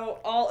 So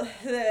all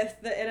the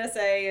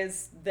NSA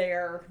is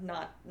there,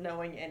 not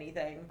knowing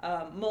anything.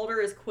 Mulder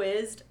is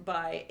quizzed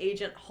by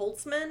Agent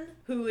Holtzman,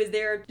 who is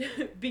there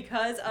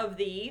because of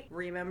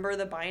remember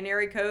the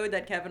binary code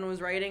that Kevin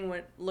was writing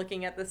when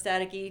looking at the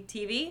staticky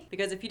TV?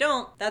 Because if you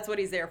don't, that's what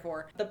he's there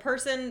for. The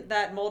person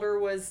that Mulder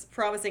was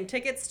promising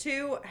tickets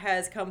to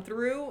has come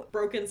through,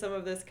 broken some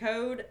of this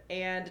code,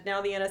 and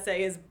now the NSA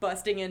is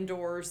busting in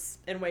doors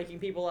and waking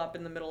people up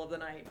in the middle of the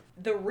night.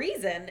 The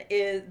reason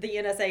is the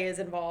NSA is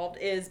involved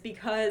is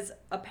because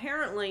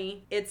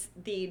apparently it's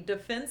the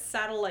defense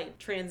satellite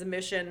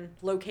transmission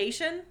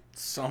location.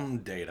 Some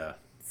data.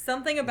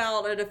 Something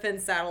about a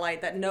defense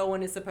satellite that no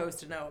one is supposed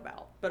to know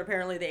about, but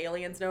apparently the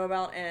aliens know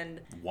about,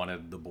 and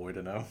wanted the boy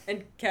to know.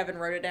 And Kevin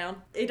wrote it down.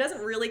 It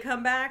doesn't really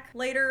come back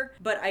later,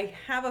 but I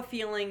have a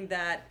feeling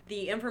that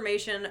the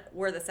information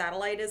where the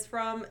satellite is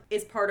from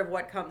is part of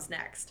what comes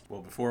next.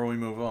 Well, before we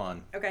move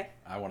on, okay,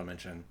 I want to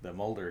mention that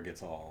Mulder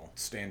gets all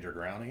stand your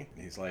groundy.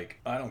 He's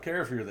like, I don't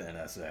care if you're the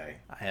NSA.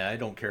 I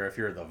don't care if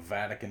you're the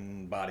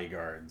Vatican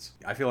bodyguards.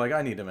 I feel like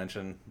I need to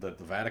mention that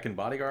the Vatican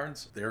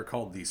bodyguards, they're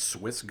called the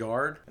Swiss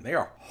Guard, and they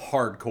are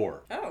hardcore.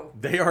 Oh.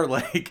 They are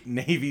like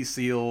Navy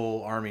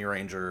SEAL, Army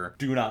Ranger.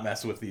 Do not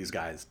mess with these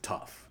guys.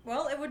 Tough.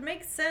 Well, it would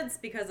make sense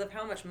because of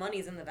how much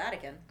money's in the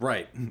Vatican.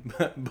 Right.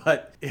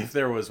 But if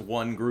there was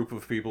one group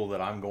of people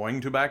that I'm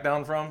going to back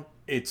down from,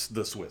 it's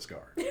the Swiss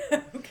Guard.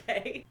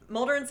 Okay.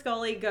 Mulder and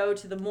Scully go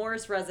to the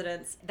Morris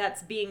residence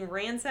that's being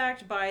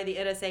ransacked by the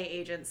NSA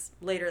agents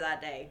later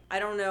that day. I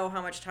don't know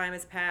how much time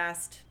has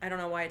passed. I don't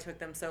know why it took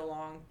them so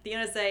long. The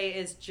NSA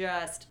is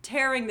just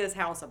tearing this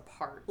house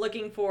apart,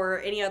 looking for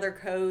any other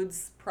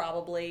codes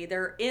probably.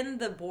 They're in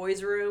the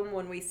boys' room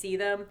when we see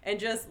them and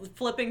just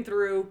flipping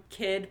through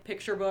kid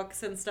picture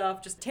books and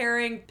stuff, just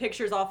tearing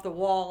pictures off the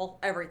wall,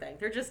 everything.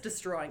 They're just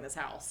destroying this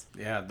house.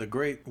 Yeah,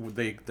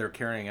 they're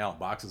carrying out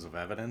boxes of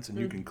evidence, and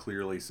you can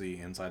clearly see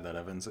inside that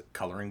evidence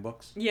coloring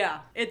books. Yeah,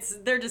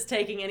 they're just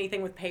taking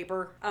anything with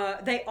paper.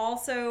 They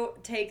also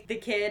take the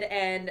kid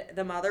and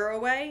the mother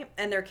away,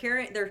 and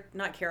they're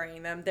not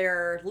carrying them,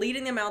 they're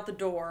leading them out the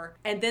door,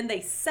 and then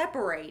they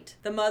separate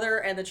the mother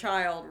and the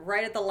child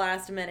right at the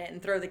last minute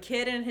and throw the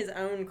kid in his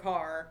own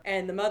car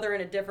and the mother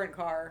in a different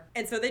car.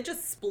 And so they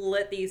just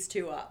split these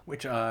two up.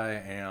 Which I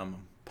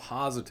am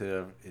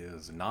positive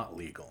is not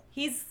legal.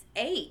 He's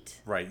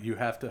 8. Right, you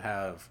have to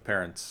have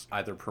parents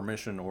either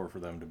permission or for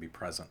them to be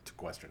present to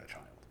question a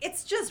child.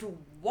 It's just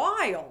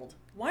wild.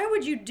 Why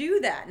would you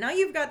do that? Now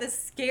you've got this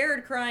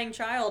scared, crying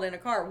child in a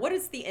car. What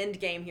is the end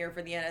game here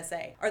for the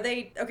NSA?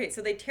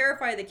 So they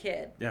terrify the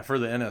kid. Yeah, for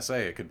the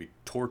NSA, it could be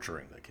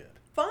torturing the kid.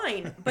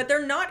 Fine, but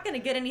they're not going to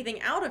get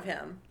anything out of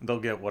him. They'll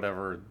get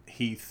whatever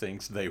he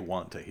thinks they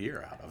want to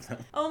hear out of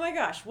them. Oh my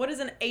gosh, what is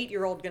an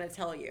 8-year-old going to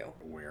tell you?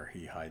 Where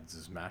he hides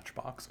his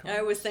Matchbox cards.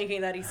 I was thinking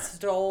that he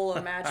stole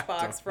a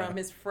Matchbox from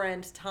his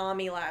friend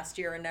Tommy last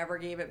year and never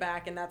gave it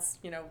back, and that's,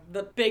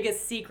 the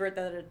biggest secret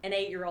that an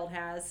 8-year-old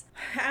has.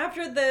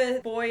 After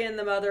the boy and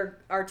the mother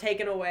are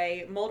taken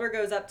away, Mulder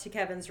goes up to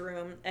Kevin's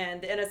room,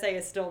 and the NSA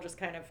is still just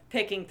kind of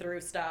picking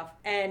through stuff,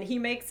 and he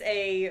makes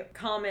a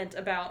comment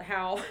about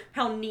how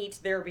neat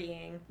they're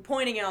being,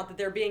 pointing out that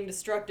they're being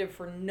destructive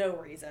for no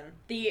reason.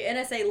 The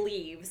NSA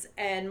leaves,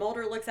 and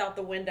Mulder looks out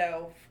the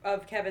window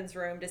of Kevin's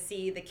room to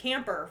see the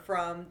camper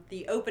from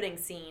the opening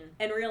scene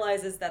and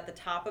realizes that the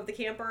top of the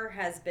camper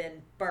has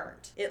been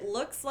burnt. It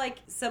looks like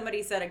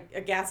somebody set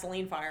a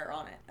gasoline fire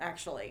on it,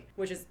 actually,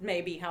 which is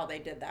maybe how they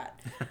did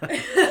that.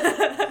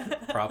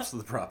 Props to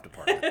the prop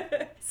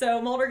department.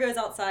 So Mulder goes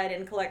outside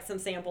and collects some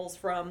samples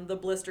from the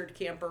blistered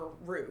camper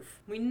roof.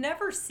 We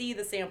never see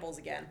the samples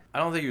again. I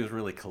don't think he was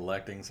really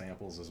collecting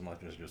samples as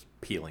much as just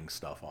peeling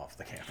stuff off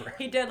the camper.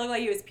 He did look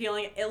like he was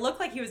peeling it. It looked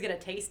like he was going to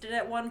taste it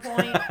at one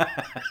point.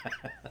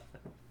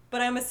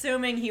 But I'm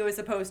assuming he was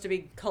supposed to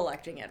be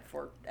collecting it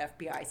for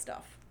FBI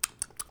stuff.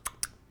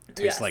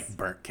 Tastes like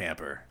burnt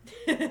camper.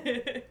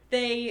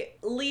 They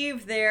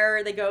leave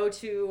there. They go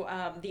to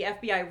the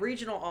FBI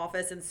regional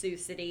office in Sioux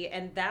City,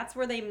 and that's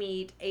where they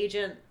meet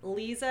Agent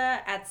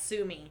Lisa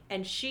Atsumi.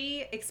 And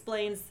she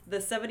explains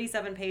the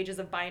 77 pages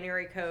of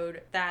binary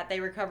code that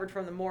they recovered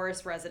from the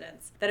Morris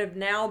residence that have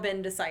now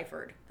been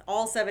deciphered.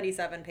 All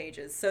 77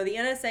 pages. So the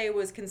NSA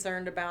was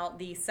concerned about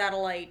the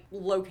satellite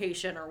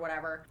location or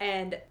whatever,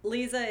 and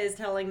Lisa is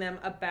telling them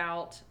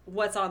about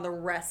what's on the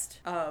rest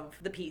of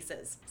the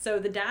pieces. So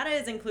the data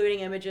is including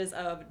images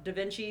of Da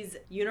Vinci's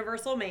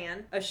Universal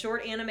Man, a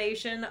short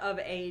animation of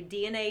a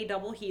DNA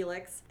double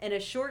helix, and a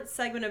short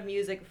segment of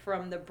music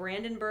from the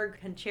Brandenburg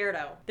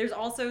Concerto. There's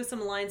also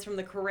some lines from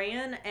the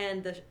Quran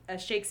and a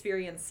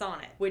Shakespearean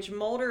sonnet, which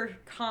Mulder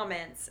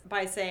comments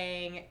by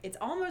saying it's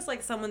almost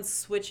like someone's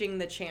switching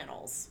the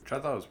channels. Which I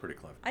thought was pretty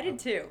clever. I did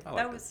too.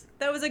 That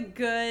was a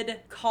good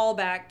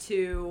callback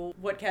to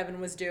what Kevin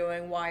was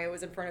doing, why it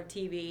was in front of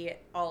TV,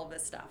 all of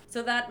this stuff.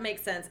 So that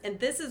makes sense. And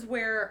this is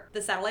where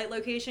the satellite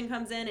location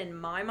comes in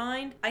my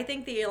mind. I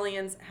think the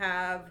aliens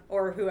have,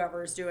 or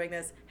whoever's doing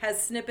this,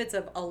 has snippets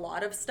of a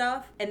lot of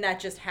stuff, and that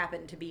just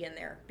happened to be in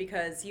there.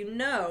 Because the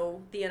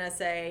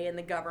NSA and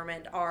the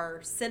government are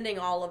sending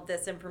all of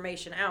this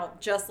information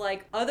out, just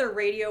like other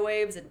radio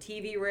waves and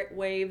TV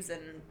waves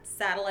and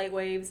satellite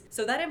waves.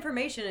 So that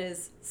information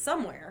is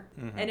somewhere.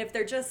 Mm-hmm. And if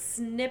they're just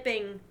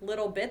snipping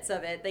little bits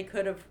of it, they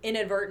could have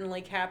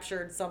inadvertently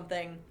captured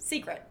something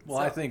secret. Well,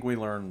 I think we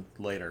learn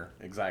later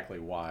exactly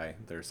why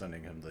they're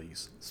sending him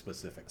these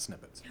specific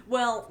snippets.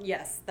 Well,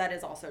 yes, that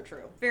is also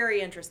true.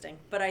 Very interesting.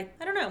 But I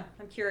don't know.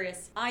 I'm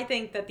curious. I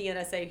think that the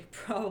NSA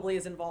probably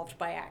is involved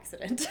by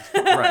accident.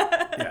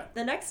 Right, yeah.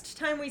 The next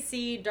time we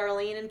see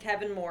Darlene and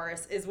Kevin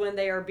Morris is when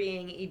they are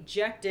being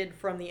ejected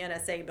from the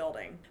NSA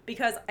building.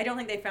 Because I don't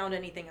think they found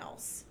anything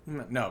else.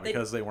 No,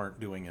 because they weren't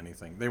doing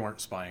anything. They weren't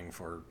spying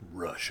for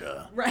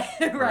Russia. Right.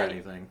 Or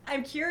anything.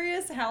 I'm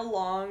curious how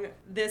long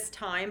this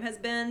time has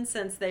been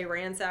since they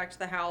ransacked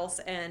the house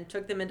and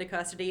took them into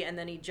custody and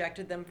then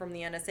ejected them from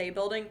the NSA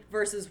building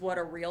versus what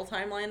a real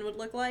timeline would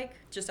look like,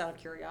 just out of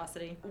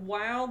curiosity.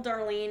 While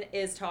Darlene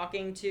is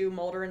talking to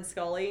Mulder and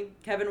Scully,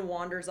 Kevin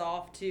wanders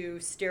off to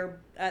stare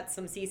at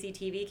some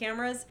CCTV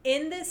cameras.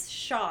 In this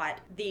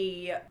shot,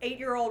 the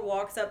 8-year-old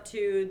walks up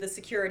to the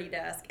security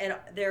desk and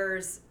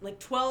there's like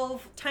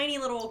 12 tiny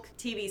little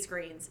TV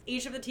screens.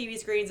 Each of the TV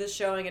screens is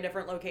showing a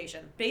different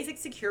location. Basic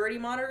security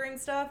monitoring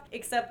stuff,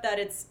 except that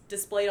it's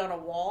displayed on a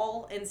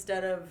wall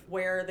instead of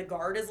where the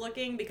guard is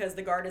looking, because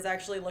the guard is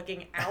actually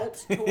looking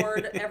out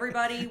toward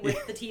everybody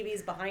with the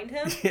TVs behind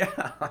him.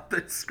 Yeah,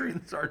 the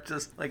screens are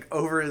just like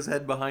over his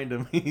head behind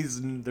him.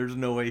 There's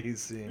no way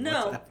he's seeing.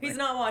 No, he's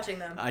not watching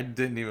them. I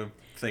didn't even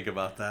think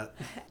about that.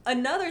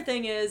 Another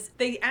thing is,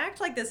 they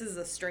act like this is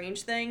a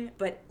strange thing,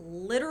 but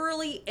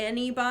literally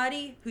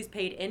anybody who's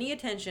paid any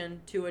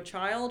attention to a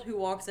child who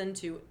walks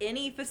into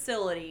any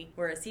facility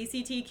where a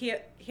CCTV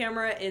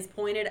camera is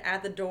pointed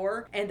at the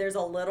door and there's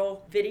a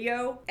little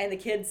video and the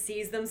kid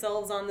sees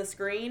themselves on the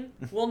screen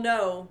will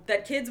know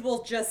that kids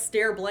will just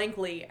stare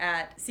blankly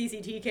at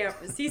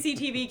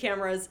CCTV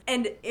cameras,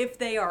 and if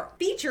they are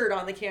featured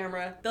on the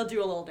camera, they'll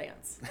do a little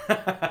dance.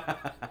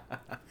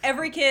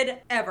 Every kid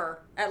ever,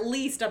 at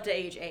least up to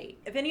age 8.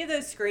 If any of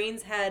those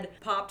screens had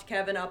popped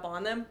Kevin up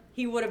on them,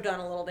 he would have done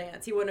a little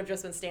dance. He wouldn't have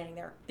just been standing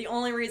there. The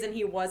only reason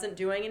he wasn't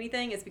doing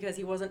anything is because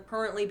he wasn't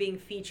currently being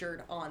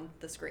featured on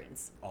the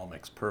screens. All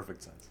makes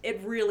perfect sense. It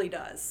really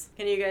does.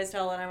 Can you guys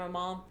tell that I'm a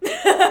mom?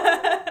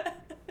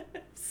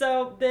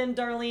 So then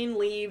Darlene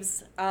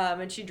leaves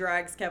and she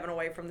drags Kevin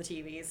away from the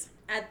TVs.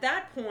 At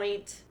that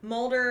point,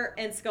 Mulder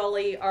and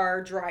Scully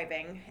are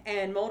driving,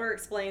 and Mulder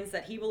explains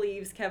that he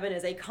believes Kevin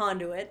is a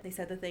conduit. They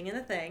said the thing in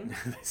the thing.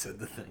 They said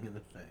the thing in the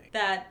thing.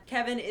 That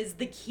Kevin is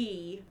the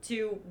key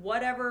to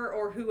whatever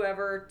or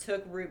whoever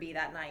took Ruby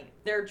that night.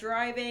 They're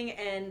driving,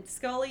 and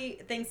Scully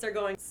thinks they're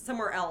going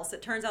somewhere else.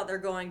 It turns out they're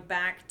going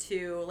back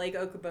to Lake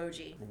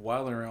Okoboji.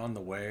 While they're on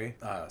the way,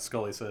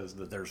 Scully says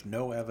that there's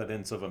no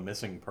evidence of a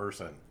missing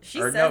person. She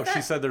said that?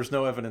 She said there's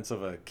no evidence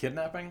of a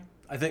kidnapping.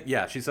 I think,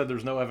 yeah, she said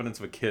there's no evidence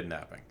of a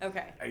kidnapping.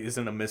 Okay.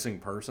 Isn't a missing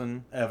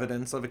person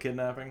evidence of a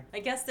kidnapping?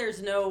 I guess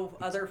there's no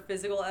other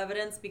physical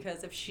evidence,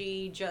 because if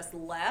she just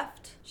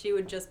left, she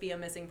would just be a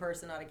missing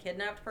person, not a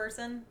kidnapped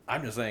person.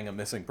 I'm just saying a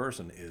missing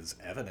person is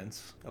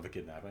evidence of a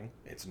kidnapping.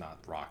 It's not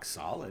rock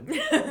solid,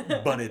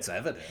 but it's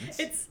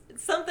evidence.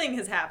 Something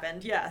has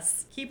happened,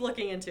 yes. Keep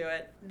looking into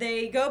it.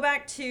 They go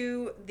back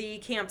to the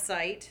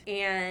campsite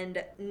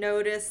and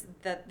notice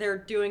that they're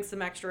doing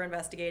some extra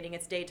investigating.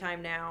 It's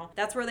daytime now.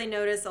 That's where they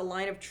notice a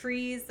line of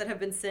trees that have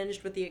been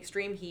singed with the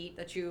extreme heat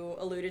that you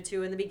alluded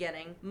to in the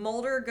beginning.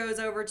 Mulder goes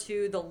over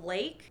to the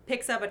lake,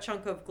 picks up a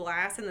chunk of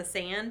glass in the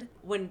sand.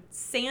 When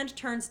sand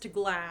turns to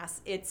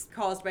glass, it's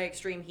caused by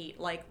extreme heat,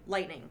 like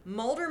lightning.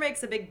 Mulder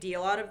makes a big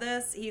deal out of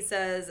this. He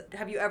says,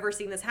 have you ever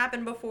seen this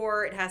happen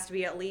before? It has to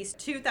be at least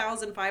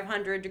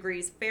 2,500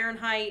 degrees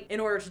Fahrenheit in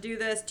order to do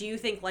this. Do you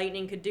think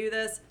lightning could do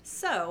this?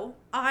 So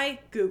I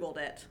Googled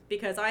it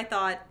because I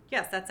thought,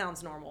 yes, that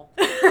sounds normal.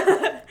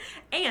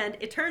 And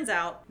it turns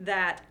out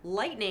that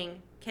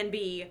lightning can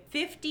be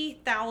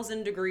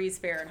 50,000 degrees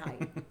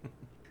Fahrenheit.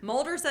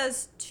 Mulder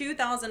says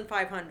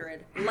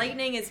 2,500.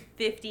 Lightning is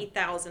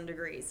 50,000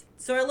 degrees.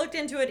 So I looked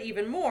into it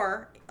even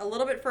more, a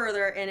little bit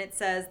further, and it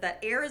says that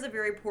air is a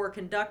very poor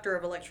conductor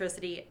of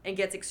electricity and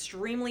gets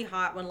extremely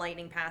hot when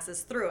lightning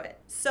passes through it.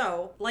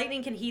 So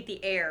lightning can heat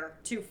the air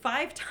to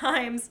 5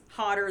 times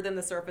hotter than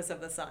the surface of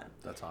the sun.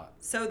 That's hot.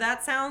 So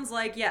that sounds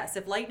like, yes,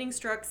 if lightning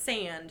struck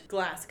sand,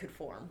 glass could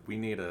form. We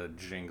need a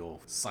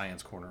jingle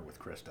Science Corner with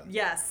Kristen.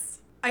 Yes.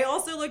 I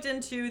also looked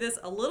into this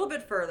a little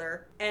bit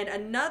further, and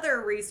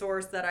another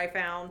resource that I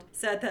found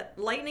said that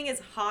lightning is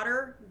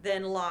hotter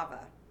than lava.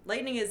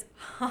 Lightning is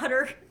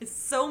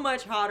so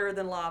much hotter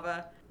than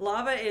lava.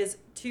 Lava is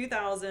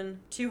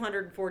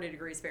 2,240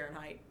 degrees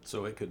Fahrenheit.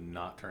 So it could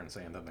not turn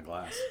sand into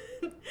glass.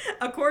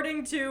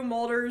 According to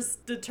Mulder's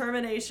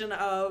determination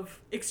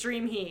of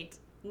extreme heat,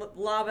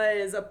 lava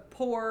is a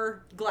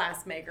poor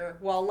glass maker,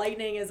 while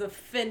lightning is a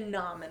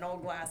phenomenal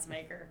glass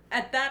maker.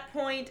 At that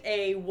point,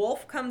 a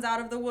wolf comes out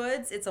of the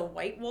woods. It's a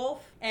white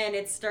wolf, and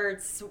it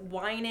starts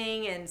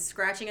whining and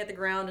scratching at the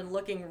ground and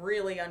looking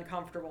really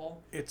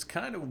uncomfortable. It's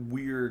kind of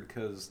weird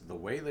because the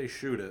way they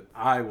shoot it,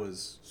 I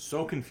was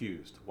so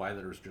confused why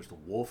there's just a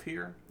wolf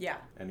here. Yeah.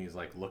 And he's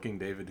like looking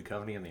David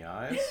Duchovny in the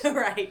eyes.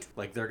 Right.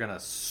 Like they're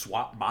gonna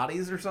swap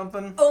bodies or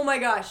something. Oh my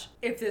gosh.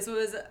 If this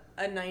was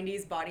a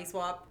 90s body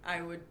swap,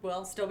 I would,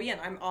 still be in.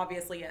 I'm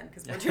obviously in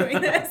because we're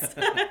doing this.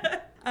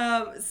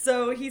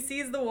 So he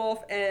sees the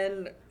wolf,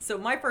 and so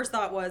my first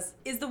thought was,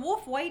 is the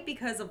wolf white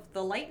because of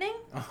the lightning?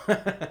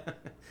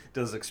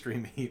 Does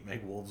extreme heat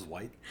make wolves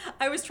white?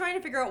 I was trying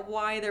to figure out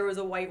why there was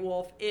a white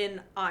wolf in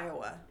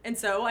Iowa, and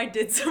so I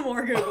did some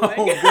more Googling.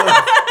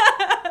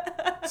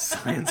 Oh, good.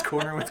 Science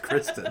Corner with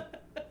Kristen.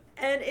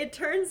 And it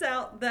turns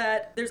out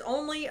that there's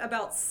only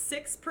about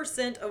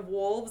 6% of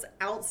wolves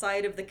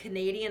outside of the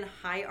Canadian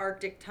high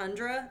Arctic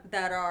tundra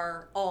that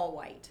are all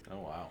white.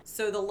 Oh, wow.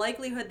 So the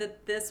likelihood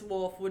that this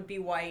wolf would be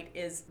white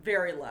is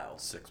very low.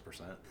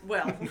 6%.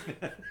 Well,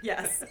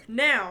 yes.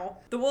 Now,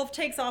 the wolf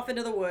takes off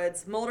into the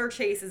woods. Mulder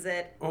chases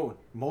it. Oh,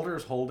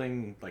 Mulder's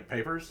holding, like,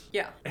 papers?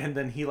 Yeah. And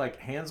then he, like,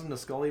 hands them to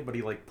Scully, but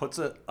he, like, puts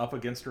it up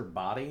against her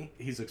body.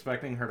 He's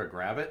expecting her to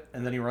grab it,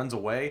 and then he runs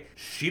away.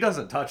 She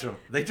doesn't touch him.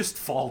 They just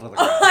fall to the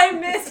ground. I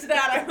missed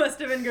that. I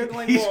must have been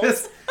Googling He wolves.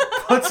 just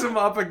puts them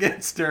up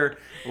against her,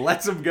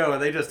 lets them go,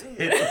 and they just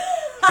hit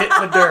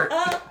the dirt.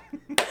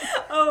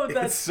 Oh,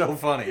 It's so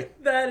funny.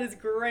 That is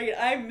great.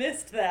 I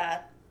missed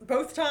that.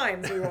 Both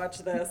times we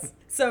watched this.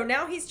 So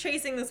now he's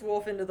chasing this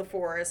wolf into the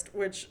forest,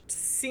 which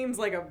seems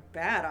like a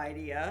bad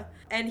idea.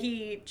 And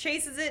he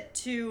chases it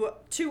to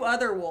 2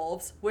 other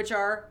wolves, which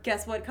are,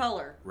 guess what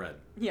color? Red.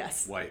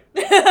 Yes. White.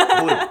 Blue.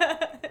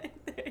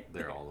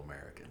 They're all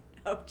American.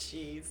 Oh,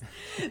 jeez.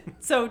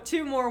 So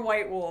 2 more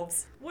white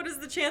wolves. What is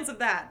the chance of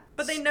that?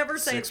 But they never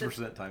say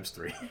 6% times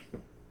 3.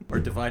 Or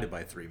divided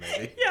by 3,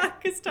 maybe. Yeah,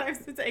 because times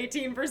it's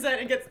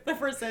 18%, the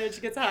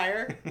percentage gets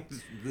higher.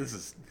 This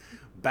is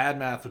bad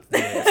math with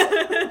names.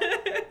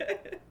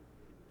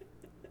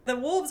 The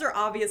wolves are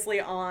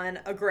obviously on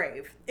a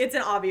grave. It's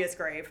an obvious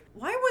grave.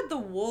 Why would the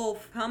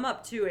wolf come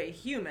up to a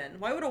human?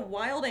 Why would a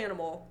wild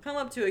animal come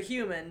up to a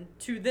human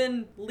to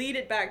then lead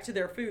it back to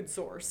their food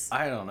source?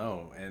 I don't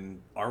know.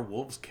 And are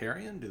wolves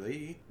carrion? Do they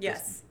eat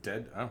Yes.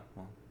 dead? Oh,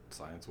 well,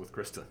 science with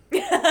Krista.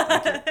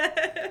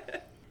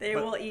 They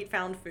will eat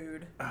found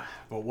food.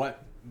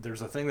 But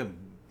there's a thing that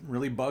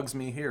really bugs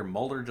me here.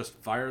 Mulder just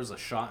fires a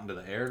shot into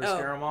the air to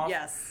scare him off.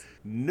 Yes.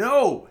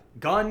 No!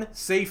 Gun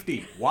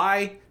safety.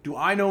 Why do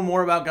I know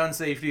more about gun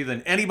safety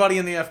than anybody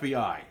in the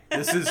FBI?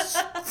 This is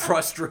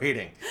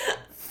frustrating.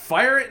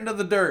 Fire it into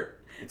the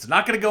dirt. It's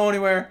not going to go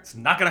anywhere. It's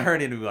not going to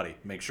hurt anybody.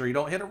 Make sure you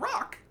don't hit a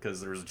rock,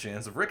 because there's a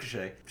chance of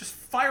ricochet. Just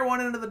fire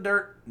one into the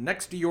dirt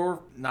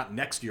not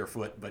next to your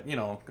foot, but,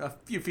 a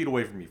few feet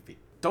away from your feet.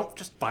 Don't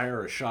just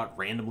fire a shot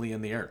randomly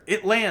in the air.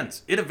 It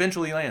lands. It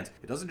eventually lands.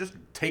 It doesn't just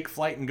take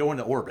flight and go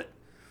into orbit.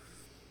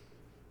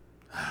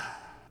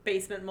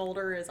 Basement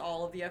Mulder is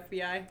all of the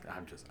FBI.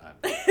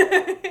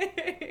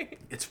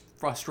 It's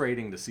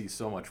frustrating to see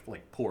so much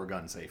poor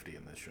gun safety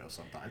in this show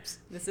sometimes.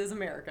 This is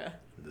America.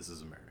 This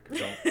is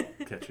America.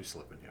 Don't catch you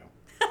slipping, yo.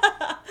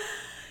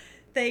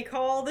 They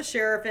call the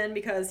sheriff in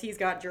because he's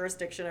got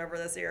jurisdiction over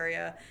this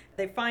area.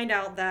 They find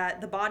out that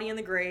the body in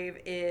the grave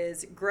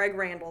is Greg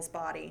Randall's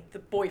body, the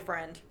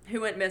boyfriend who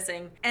went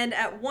missing. And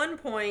at one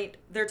point,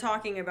 they're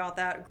talking about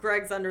that.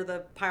 Greg's under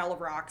the pile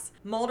of rocks.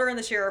 Mulder and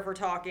the sheriff are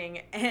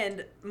talking,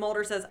 and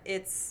Mulder says,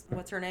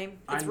 what's her name?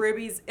 It's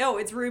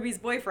Ruby's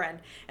boyfriend.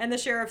 And the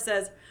sheriff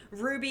says,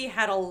 Ruby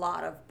had a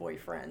lot of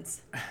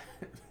boyfriends.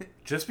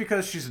 Just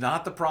because she's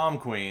not the prom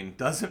queen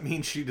doesn't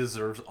mean she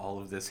deserves all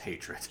of this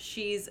hatred.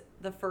 She's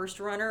the first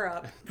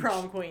runner-up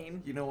prom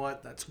queen. You know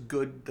what? That's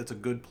good. That's a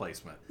good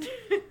placement.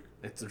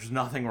 There's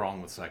nothing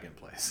wrong with second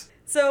place.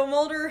 So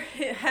Mulder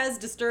has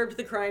disturbed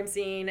the crime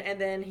scene, and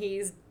then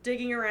he's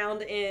digging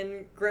around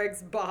in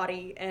Greg's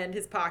body and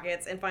his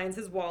pockets and finds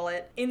his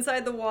wallet.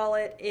 Inside the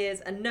wallet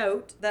is a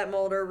note that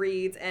Mulder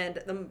reads, and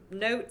the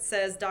note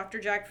says Dr.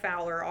 Jack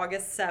Fowler,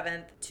 August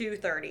 7th,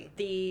 2:30.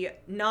 The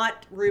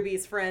not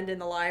Ruby's friend in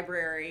the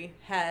library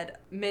had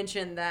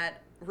mentioned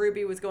that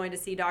Ruby was going to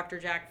see Dr.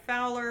 Jack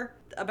Fowler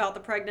about the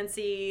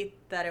pregnancy,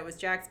 that it was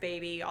Jack's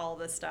baby, all of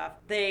this stuff.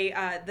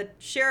 The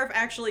sheriff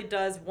actually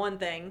does one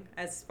thing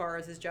as far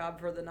as his job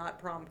for the not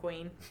prom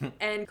queen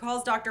and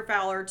calls Dr.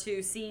 Fowler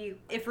to see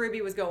if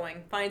Ruby was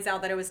going. Finds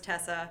out that it was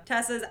Tessa.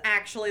 Tessa's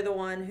actually the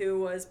one who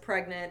was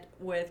pregnant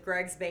with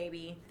Greg's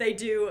baby. They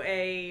do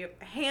a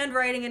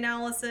handwriting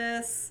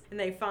analysis and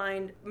they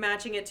find,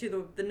 matching it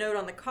to the note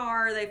on the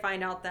car, they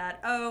find out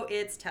that,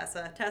 it's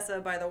Tessa.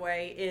 Tessa, by the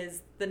way,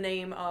 is the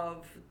name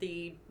of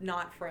the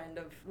not friend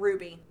of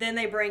Ruby. Then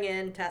they bring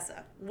in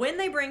Tessa. When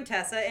they bring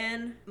Tessa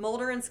in,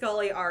 Mulder and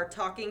Scully are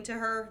talking to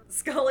her.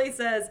 Scully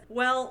says,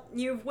 well,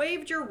 you've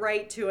waived your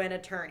right to an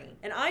attorney.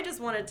 And I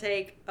just want to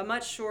take a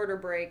much shorter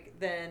break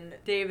than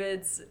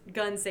David's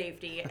gun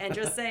safety and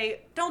just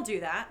say, don't do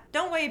that.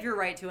 Don't waive your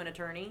right to an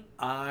attorney.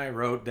 I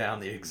wrote down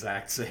the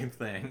exact same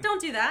thing.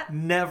 Don't do that.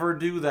 Never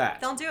do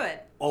that. Don't do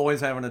it.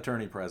 Always have an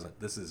attorney present.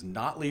 This is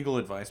not legal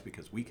advice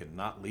because we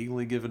cannot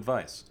legally give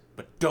advice.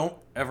 But don't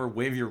ever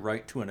waive your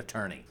right to an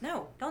attorney.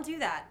 No, don't do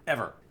that.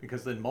 Ever.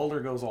 Because then Mulder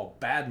goes all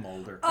bad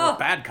Mulder. Or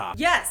bad cop.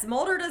 Yes,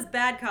 Mulder does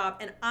bad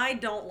cop, and I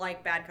don't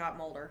like bad cop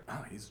Mulder.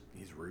 Oh, he's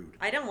rude.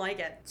 I don't like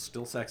it.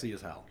 Still sexy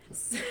as hell.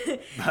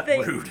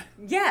 But rude.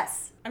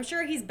 Yes. I'm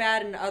sure he's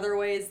bad in other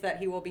ways that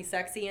he will be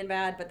sexy and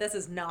bad, but this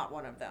is not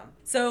one of them.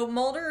 So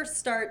Mulder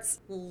starts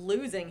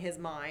losing his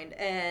mind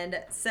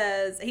and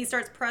he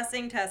starts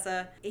pressing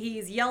Tessa.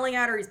 He's yelling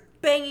at her. He's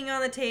banging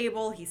on the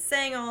table. He's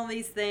saying all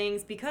these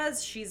things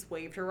because she's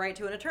waived her right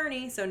to an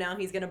attorney. So now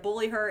he's going to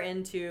bully her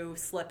into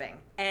slipping.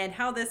 And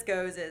how this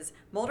goes is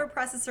Mulder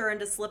presses her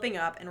into slipping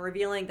up and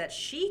revealing that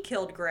she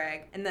killed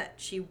Greg and that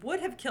she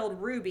would have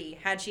killed Ruby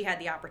had she had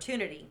the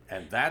opportunity.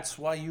 And that's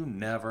why you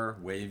never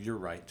waive your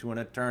right to an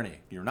attorney.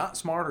 You're not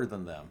smarter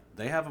than them.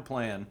 They have a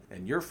plan,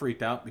 and you're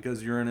freaked out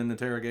because you're in an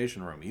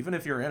interrogation room. Even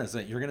if you're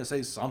innocent, you're going to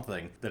say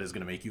something that is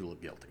going to make you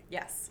look guilty.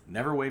 Yes.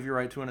 Never waive your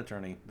right to an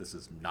attorney. This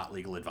is not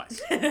legal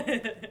advice.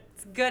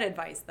 It's good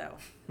advice, though.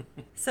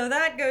 So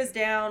that goes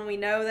down. We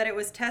know that it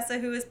was Tessa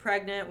who was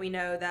pregnant. We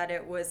know that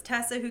it was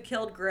Tessa who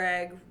killed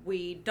Greg.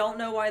 We don't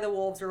know why the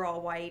wolves are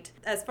all white.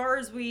 As far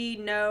as we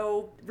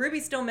know,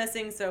 Ruby's still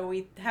missing, so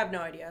we have no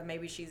idea.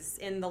 Maybe she's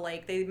in the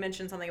lake. They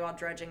mentioned something about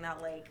dredging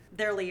that lake.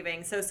 They're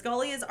leaving. So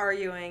Scully is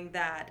arguing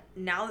that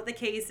now that the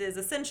case is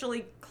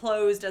essentially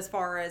closed as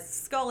far as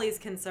Scully's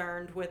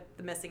concerned with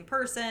the missing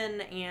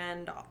person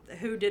and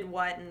who did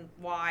what and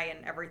why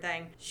and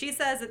everything, she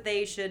says that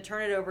they should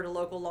turn it over to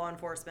local law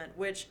enforcement,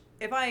 which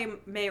if I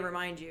may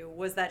remind you,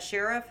 was that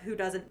sheriff who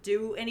doesn't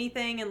do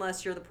anything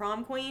unless you're the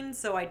prom queen,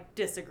 so I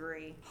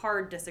disagree.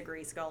 Hard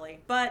disagree,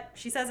 Scully. But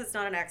she says it's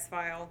not an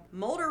X-file.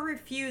 Mulder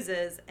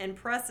refuses and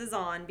presses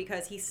on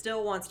because he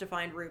still wants to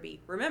find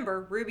Ruby.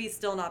 Remember, Ruby's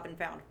still not been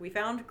found. We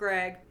found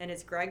Greg and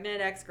his Gregnet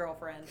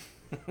ex-girlfriend.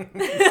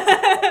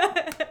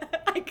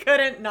 I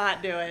couldn't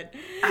not do it.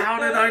 How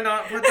did I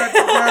not put that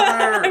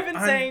together? I've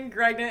been saying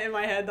Gregnet in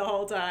my head the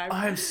whole time.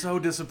 I'm so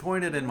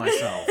disappointed in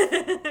myself.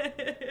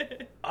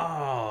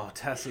 Oh,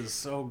 Tessa's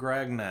so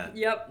Gregnet.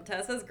 Yep,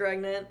 Tessa's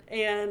Gregnet.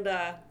 And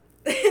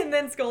and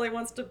then Scully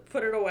wants to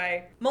put it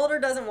away. Mulder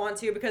doesn't want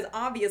to because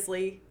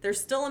obviously there's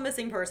still a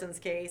missing persons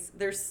case.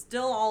 There's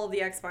still all of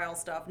the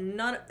X-Files stuff.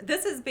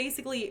 This is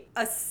basically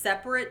a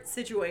separate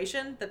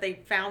situation that they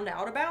found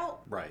out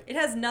about. Right. It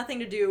has nothing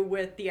to do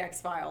with the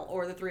X-File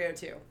or the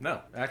 302.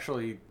 No,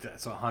 actually,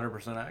 that's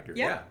 100% accurate.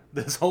 Yeah.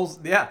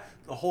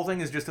 The whole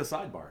thing is just a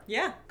sidebar.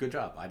 Yeah. Good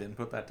job. I didn't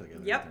put that together.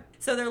 Yep. Either.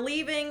 So they're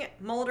leaving.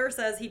 Mulder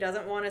says he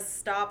doesn't want to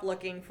stop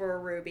looking for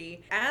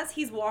Ruby. As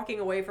he's walking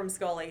away from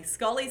Scully,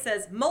 Scully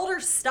says, Mulder,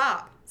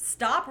 stop.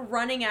 Stop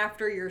running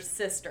after your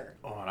sister.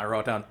 Oh, and I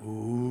wrote down,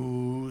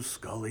 ooh,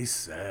 Scully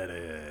said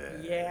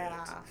it.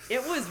 Yeah.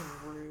 It was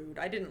rude.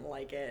 I didn't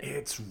like it.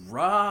 It's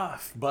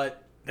rough,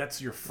 but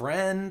that's your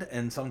friend,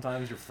 and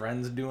sometimes your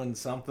friend's doing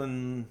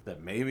something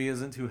that maybe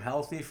isn't too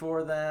healthy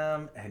for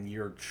them, and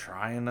you're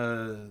trying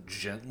to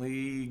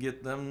gently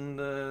get them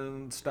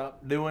to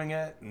stop doing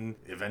it, and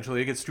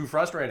eventually it gets too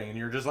frustrating, and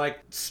you're just like,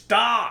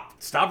 stop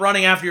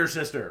running after your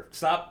sister,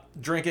 stop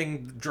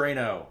drinking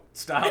Drano,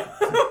 stop.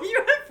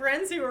 You have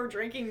friends who are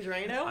drinking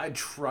Drano? I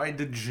tried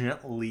to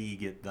gently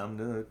get them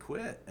to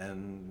quit,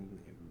 and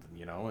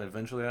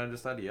eventually I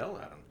just had to yell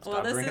at them.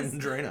 Stop drinking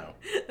Drano.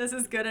 This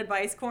is good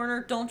advice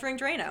corner. Don't drink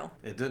Drano.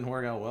 It didn't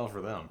work out well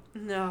for them.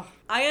 No.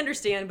 I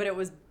understand, but it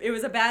was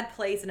a bad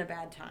place and a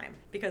bad time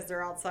because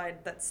they're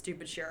outside that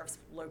stupid sheriff's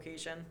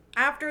location.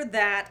 After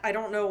that, I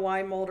don't know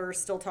why Mulder's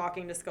still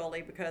talking to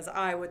Scully because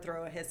I would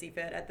throw a hissy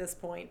fit at this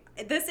point.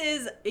 This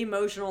is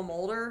emotional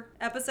Mulder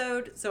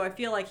episode, so I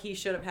feel like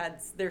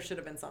there should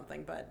have been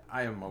something, but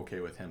I am okay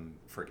with him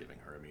forgiving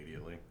her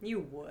immediately.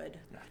 You would.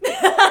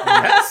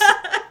 Yes.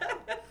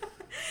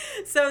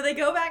 So they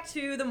go back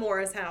to the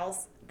Morris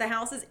house. The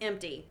house is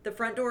empty. The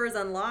front door is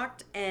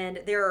unlocked,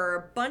 and there are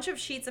a bunch of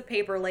sheets of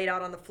paper laid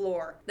out on the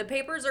floor. The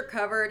papers are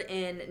covered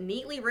in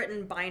neatly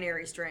written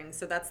binary strings,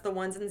 so that's the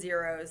ones and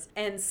zeros.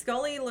 And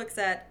Scully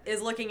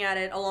is looking at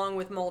it along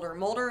with Mulder.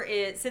 Mulder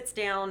sits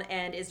down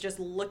and is just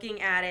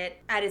looking at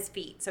it at his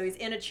feet. So he's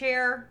in a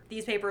chair.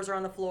 These papers are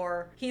on the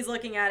floor. He's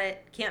looking at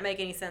it. Can't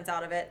make any sense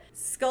out of it.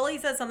 Scully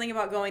says something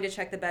about going to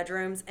check the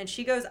bedrooms, and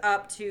she goes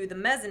up to the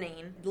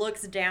mezzanine,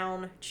 looks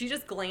down. She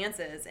just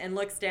glances and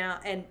looks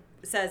down and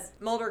says,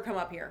 Mulder, come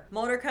up here.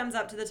 Mulder comes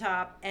up to the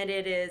top, and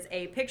it is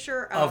a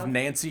picture of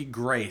Nancy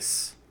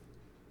Grace.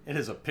 It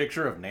is a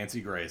picture of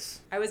Nancy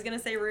Grace. I was going to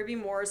say Ruby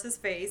Morris's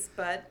face,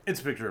 but it's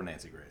a picture of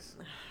Nancy Grace.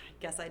 I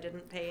guess I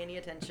didn't pay any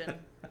attention.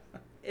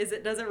 Does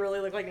it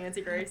really look like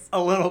Nancy Grace?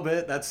 A little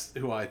bit. That's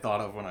who I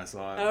thought of when I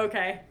saw it.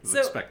 Okay. I was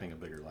expecting a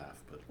bigger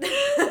laugh,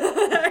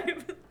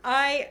 but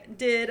I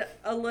did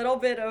a little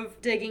bit of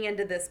digging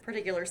into this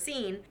particular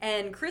scene,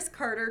 and Chris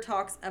Carter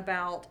talks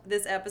about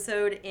this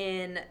episode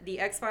in the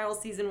X-Files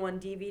Season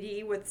 1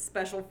 DVD with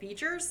special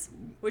features,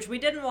 which we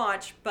didn't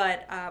watch,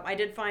 but I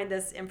did find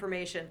this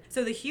information.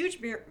 So the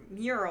huge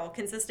mural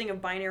consisting of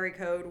binary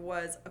code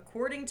was,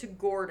 according to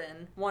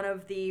Gordon, one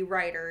of the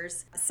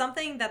writers,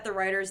 something that the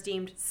writers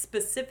deemed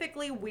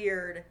specifically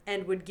weird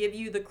and would give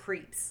you the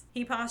creeps.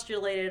 He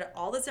postulated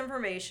all this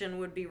information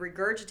would be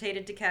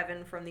regurgitated to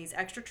Kevin from these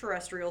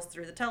extraterrestrials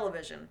through the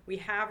television. We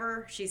have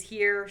her, she's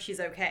here, she's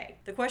okay.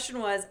 The question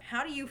was,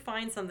 how do you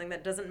find something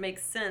that doesn't make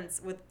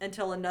sense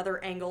until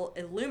another angle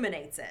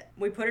illuminates it?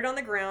 We put it on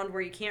the ground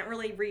where you can't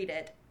really read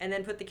it, and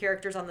then put the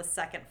characters on the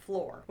second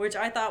floor, which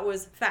I thought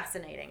was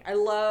fascinating. I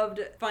loved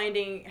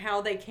finding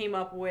how they came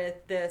up with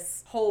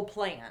this whole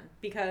plan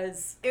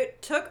because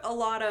it took a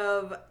lot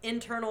of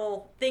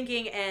internal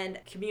thinking and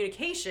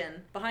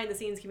communication, behind the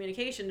scenes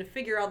communication, to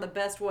figure out the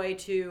best way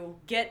to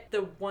get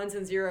the ones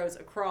and zeros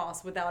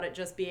across without it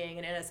just being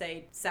an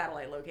NSA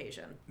satellite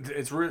location.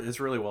 It's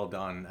really well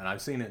done, and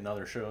I've seen it in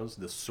other shows,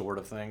 this sort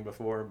of thing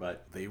before,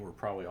 but they were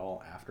probably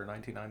all after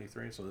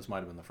 1993, so this might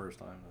have been the first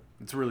time.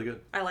 It's really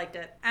good. I liked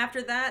it.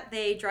 After that,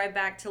 they drive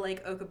back to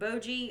Lake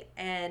Okoboji,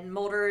 and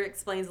Mulder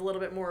explains a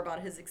little bit more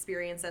about his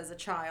experience as a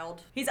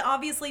child. He's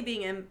obviously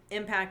being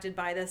impacted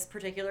by this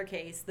particular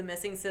case, the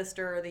missing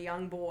sister, the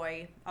young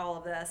boy, all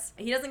of this.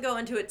 He doesn't go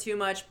into it too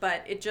much,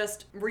 but it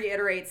just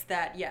reiterates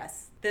that,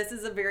 yes, this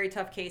is a very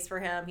tough case for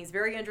him. He's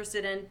very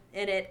interested in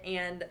it,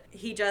 and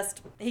he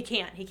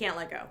can't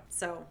let go.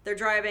 So they're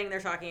driving, they're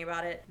talking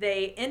about it.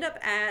 They end up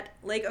at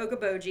Lake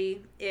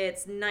Okoboji.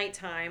 It's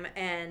nighttime,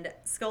 and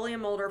Scully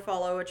and Mulder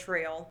follow a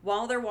trail.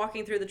 While they're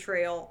walking through the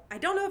trail, I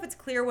don't know if it's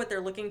clear what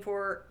they're looking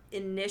for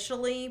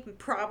initially.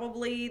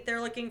 Probably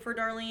they're looking for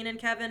Darlene and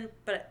Kevin,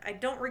 but I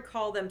don't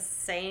recall them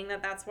saying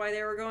that that's why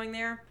they were going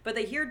there. But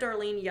they hear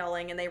Darlene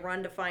yelling, and they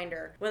run to find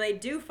her. When they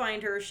do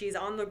find her, she's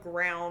on the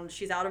ground,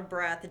 she's out of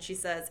breath, and she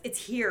says, "It's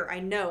here, I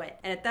know it."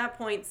 And at that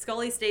point,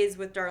 Scully stays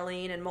with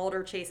Darlene, and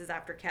Mulder chases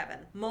after Kevin.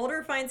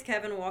 Mulder finds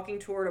Kevin walking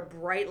toward a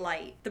bright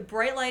light. The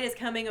bright light is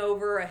coming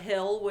over a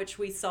hill, which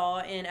we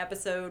saw in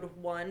episode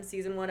 1,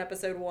 season 1,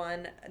 episode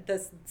 1.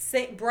 The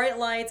bright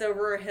lights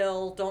over a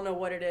hill, don't know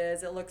what it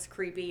is. It looks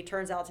creepy.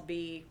 Turns out to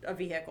be a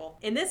vehicle.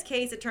 In this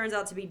case, it turns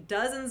out to be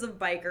dozens of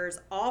bikers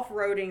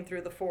off-roading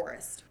through the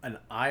forest. An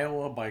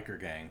Iowa biker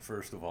gang,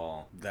 first of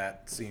all,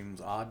 that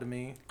seems odd to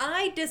me.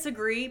 I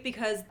disagree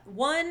because,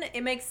 one,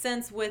 it makes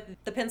sense with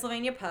the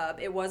Pennsylvania pub.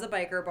 It was a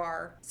biker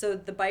bar. So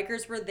the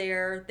bikers were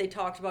there. They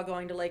talked about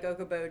going to Lake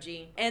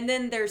Okoboji. And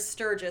then there's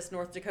Sturgis,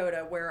 North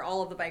Dakota, where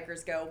all of the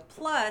bikers go.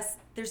 Plus,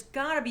 there's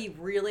gotta be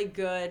really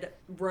good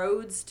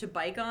roads to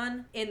bike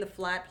on in the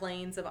flat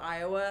plains of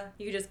Iowa.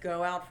 You could just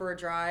go out for a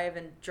drive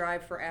and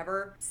drive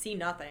forever, see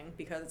nothing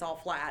because it's all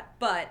flat.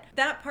 But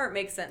that part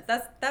makes sense.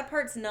 That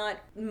part's not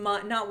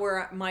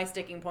where my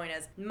sticking point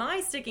is. My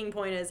sticking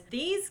point is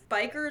these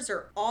bikers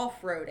are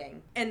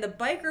off-roading, and the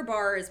biker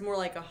bar is more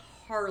like a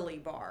Harley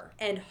bar.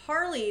 And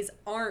Harleys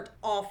aren't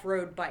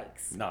off-road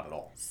bikes. Not at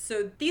all.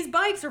 So these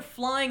bikes are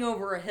flying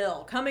over a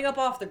hill, coming up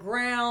off the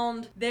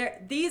ground.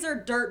 These are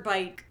dirt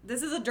bike.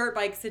 This is a dirt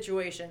bike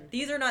situation.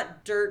 These are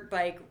not dirt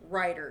bike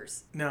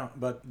riders. No,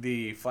 but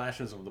the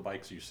flashes of the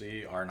bikes you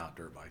see are not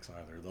dirt bikes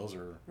either. Those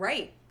are...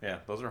 Right. Yeah,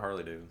 those are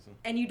Harley Davidson.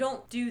 And you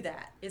don't do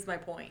that, is my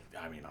point.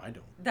 I mean, I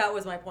don't. That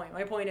was my point.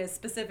 My point is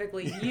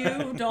specifically,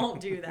 you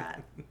don't do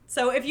that.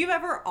 So if you've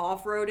ever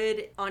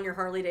off-roaded on your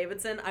Harley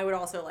Davidson, I would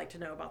also like to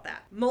know about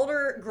that.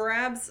 Mulder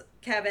grabs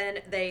Kevin.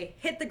 They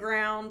hit the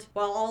ground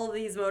while all of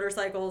these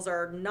motorcycles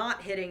are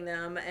not hitting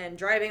them and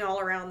driving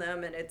all around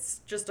them, and it's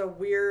just a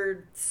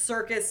weird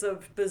circus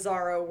of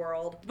bizarro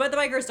world. But the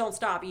bikers don't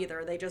stop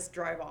either. They just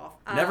drive off.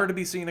 Never to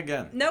be seen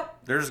again. Nope.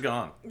 They're just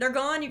gone. They're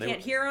gone. You can't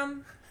hear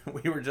them.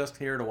 We were just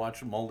here to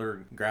watch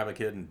Mulder grab a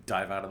kid and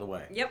dive out of the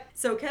way. Yep.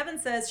 So Kevin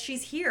says,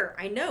 "She's here.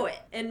 I know it."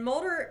 And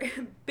Mulder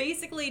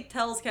basically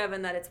tells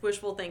Kevin that it's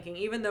wishful thinking,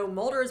 even though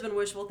Mulder has been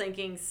wishful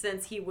thinking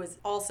since he was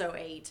also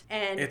 8.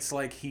 And it's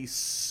like he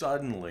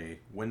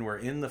suddenly, when we're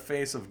in the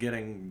face of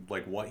getting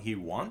like what he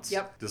wants,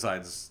 Yep.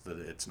 decides that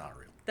it's not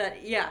real.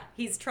 That, yeah,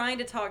 he's trying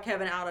to talk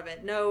Kevin out of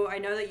it. No, I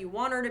know that you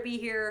want her to be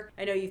here.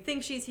 I know you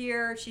think she's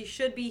here. She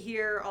should be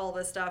here. All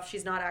this stuff.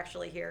 She's not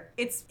actually here.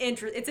 It's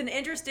an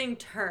interesting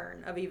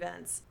turn of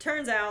events.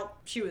 Turns out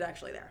she was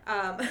actually there.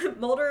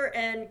 Mulder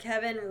and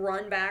Kevin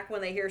run back when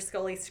they hear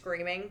Scully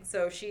screaming.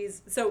 So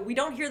we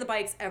don't hear the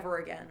bikes ever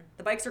again.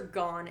 The bikes are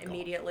gone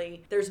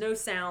immediately. There's no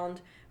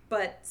sound.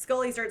 But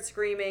Scully starts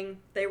screaming.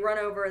 They run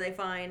over. They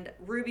find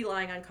Ruby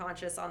lying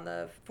unconscious on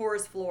the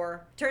forest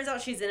floor. Turns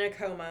out she's in a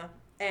coma.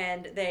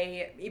 And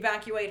they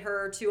evacuate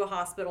her to a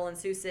hospital in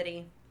Sioux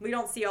City. We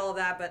don't see all of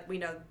that, but we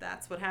know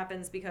that's what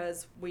happens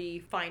because we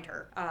find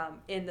her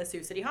in the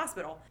Sioux City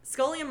hospital.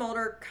 Scully and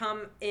Mulder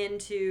come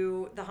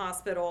into the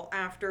hospital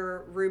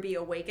after Ruby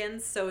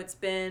awakens. So it's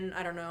been,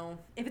 I don't know,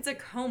 if it's a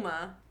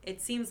coma,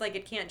 it seems like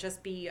it can't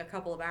just be a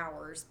couple of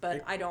hours,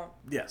 but I don't...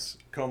 Yes,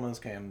 comas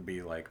can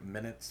be like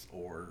minutes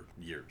or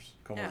years.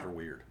 Comas are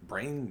weird.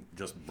 Brains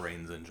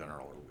in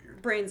general are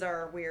weird. Brains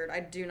are weird. I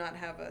do not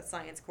have a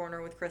science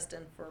corner with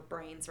Kristen for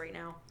brains right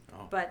now.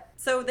 Oh. But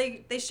so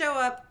they show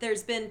up.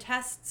 There's been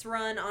tests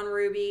run on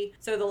Ruby,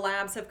 so the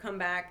labs have come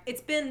back.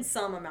 It's been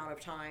some amount of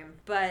time,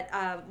 but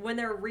when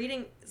they're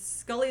reading,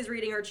 Scully's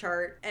reading her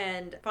chart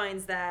and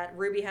finds that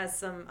Ruby has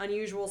some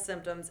unusual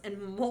symptoms,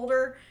 and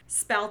Mulder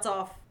spouts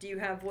off. Do you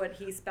have what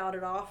he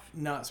spouted off?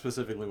 Not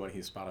specifically what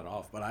he spouted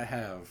off, but I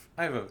have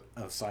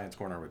a science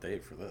corner with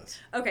Dave for this.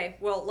 Okay,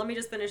 well, let me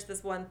just finish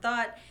this one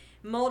thought.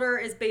 Mulder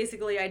is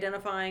basically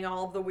identifying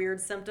all of the weird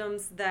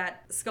symptoms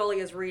that Scully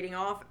is reading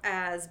off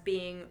as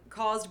being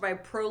caused by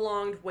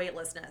prolonged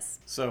weightlessness.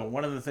 So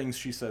one of the things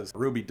she says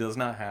Ruby does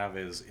not have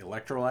is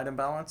electrolyte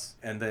imbalance,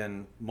 and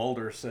then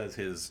Mulder says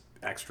his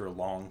extra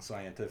long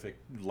scientific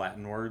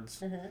Latin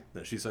words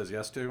that she says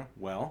yes to.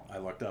 Well, I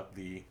looked up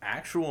the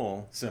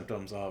actual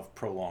symptoms of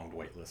prolonged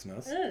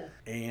weightlessness,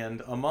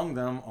 and among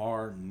them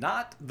are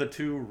not the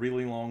 2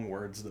 really long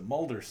words that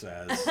Mulder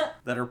says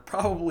that are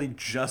probably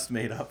just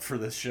made up for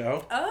this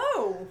show.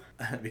 Oh!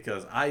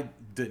 Because I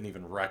didn't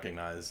even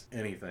recognize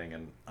anything,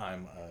 and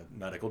I'm a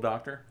medical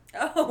doctor.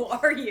 Oh,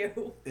 are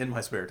you? In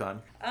my spare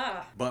time.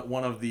 Ah. But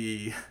one of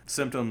the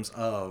symptoms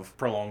of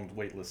prolonged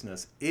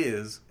weightlessness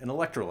is an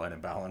electrolyte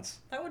imbalance.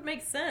 That would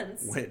make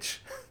sense.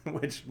 Which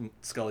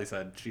Scully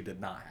said she did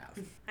not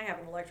have. I have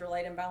an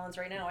electrolyte imbalance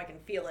right now. I can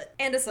feel it.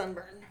 And a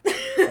sunburn.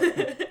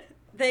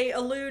 they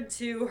allude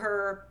to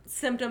her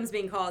symptoms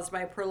being caused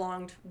by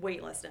prolonged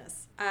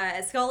weightlessness.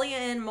 Scully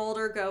and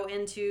Mulder go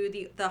into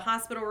the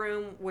hospital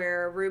room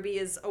where Ruby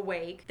is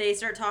awake. They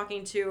start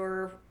talking to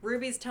her.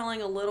 Ruby's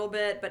telling a little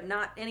bit, but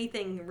not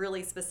anything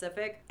really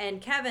specific.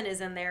 And Kevin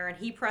is in there, and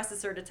he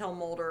presses her to tell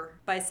Mulder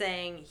by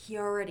saying he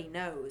already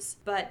knows.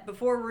 But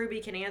before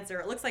Ruby can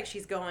answer, it looks like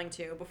she's going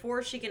to.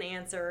 Before she can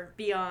answer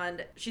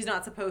beyond, she's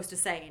not supposed to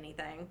say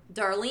anything.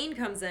 Darlene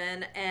comes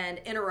in and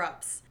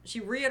interrupts. She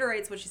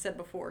reiterates what she said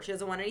before. She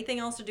doesn't want anything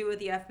else to do with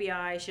the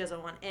FBI. She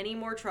doesn't want any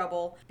more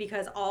trouble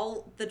because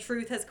all the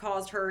truth has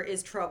caused her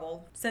is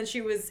trouble since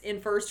she was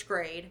in first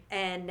grade.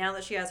 And now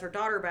that she has her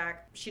daughter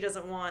back, she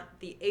doesn't want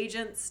the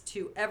agents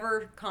to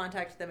ever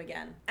contact them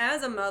again.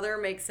 As a mother,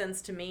 makes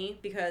sense to me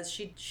because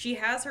she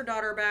has her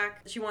daughter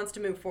back. She wants to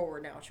move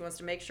forward now. She wants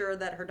to make sure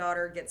that her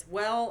daughter gets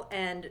well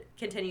and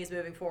continues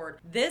moving forward.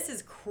 This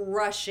is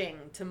crushing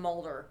to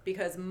Mulder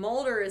because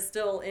Mulder is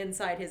still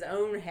inside his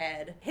own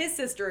head. His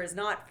sister is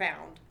not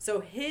found. So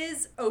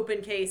his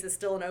open case is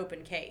still an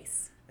open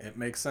case. It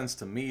makes sense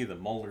to me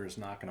that Mulder is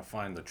not going to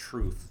find the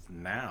truth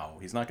now.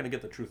 He's not going to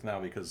get the truth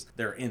now because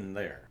they're in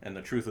there, and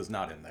the truth is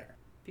not in there.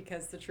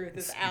 Because the truth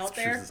is out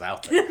there? The truth is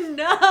out there.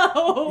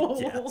 No!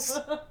 Yes.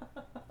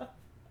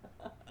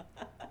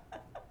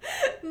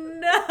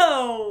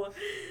 No!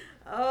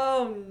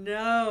 Oh,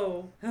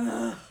 no.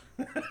 Ugh.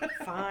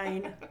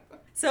 Fine.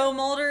 So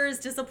Mulder is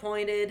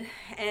disappointed,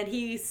 and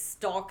he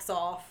stalks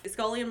off.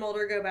 Scully and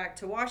Mulder go back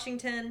to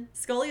Washington.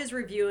 Scully is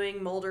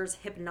reviewing Mulder's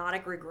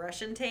hypnotic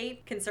regression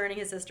tape concerning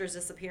his sister's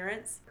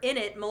disappearance. In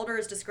it, Mulder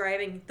is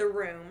describing the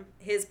room,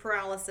 his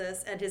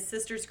paralysis, and his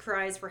sister's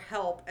cries for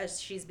help as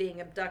she's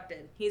being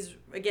abducted.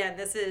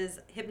 This is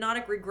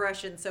hypnotic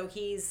regression, so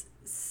he's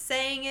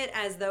saying it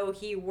as though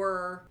he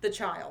were the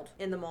child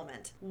in the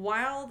moment.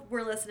 While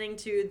we're listening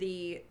to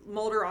the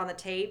Mulder on the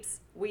tapes,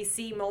 we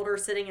see Mulder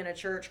sitting in a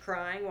church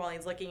crying while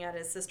he's looking at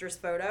his sister's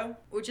photo,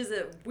 which is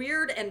a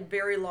weird and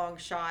very long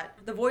shot.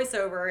 The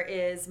voiceover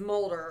is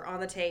Mulder on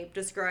the tape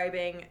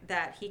describing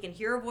that he can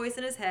hear a voice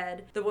in his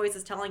head. The voice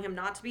is telling him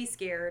not to be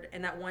scared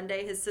and that one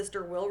day his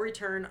sister will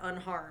return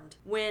unharmed.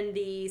 When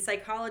the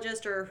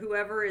psychologist or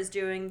whoever is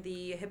doing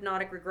the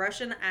hypnotic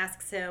regression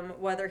asks him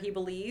whether he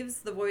believes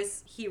the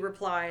voice, he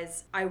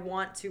replies, "I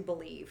want to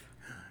believe."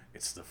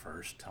 It's the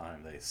first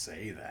time they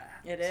say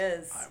that. It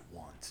is. I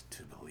want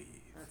to believe.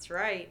 That's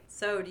right.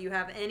 So, do you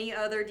have any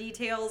other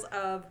details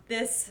of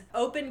this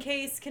open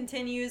case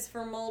continues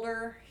for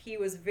Mulder? He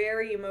was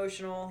very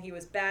emotional. He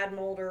was bad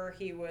Mulder.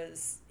 He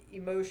was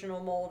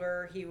emotional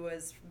Mulder. He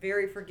was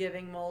very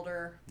forgiving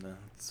Mulder. No,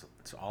 it's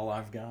all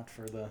I've got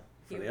for the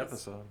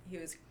episode. He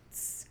was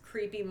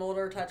creepy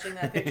Mulder touching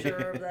that picture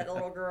of that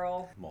little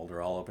girl.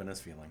 Mulder all up in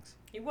his feelings.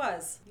 He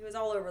was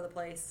all over the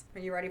place. Are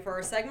you ready for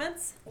our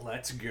segments?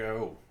 Let's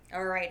go.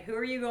 All right. Who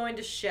are you going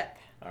to ship?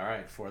 All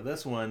right, for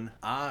this one,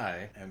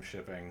 I am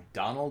shipping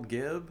Donald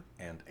Gibb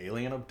and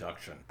Alien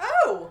Abduction.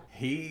 Oh!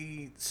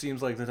 He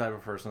seems like the type of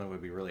person that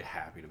would be really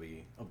happy to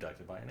be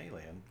abducted by an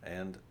alien,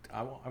 and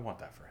I want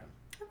that for him.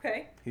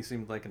 Okay. He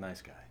seemed like a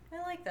nice guy.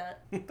 I like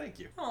that. Thank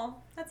you. Oh,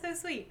 that's so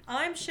sweet.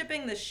 I'm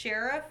shipping the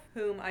sheriff,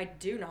 whom I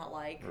do not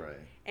like. Right.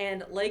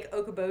 And Lake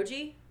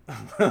Okoboji.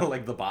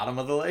 Like the bottom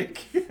of the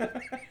lake?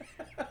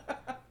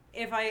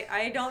 If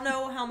I don't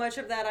know how much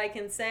of that I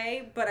can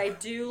say, but I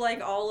do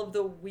like all of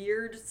the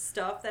weird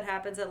stuff that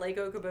happens at Lake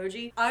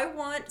Okoboji. I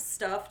want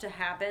stuff to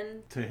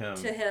happen to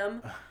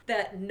him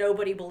that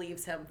nobody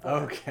believes him for.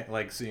 Okay,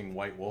 like seeing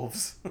white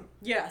wolves.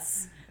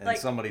 Yes. And like,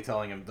 somebody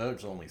telling him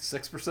there's only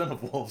 6%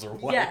 of wolves are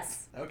white.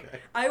 Yes. Okay.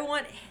 I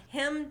want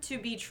him to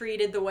be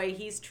treated the way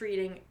he's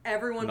treating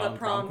everyone but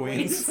prom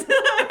queens.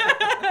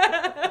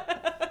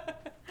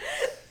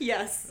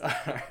 Yes.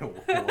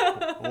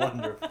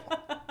 Wonderful.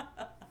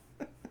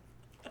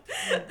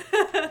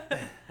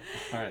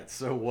 All right,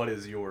 so what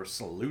is your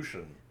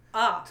solution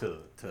to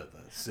the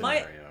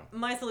scenario?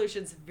 My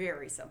solution's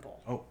very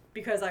simple. Oh.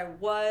 Because I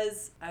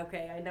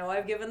know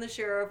I've given the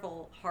sheriff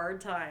a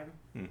hard time,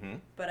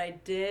 but I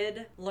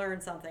did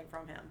learn something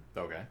from him.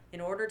 Okay.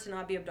 In order to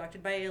not be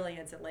abducted by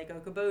aliens at Lake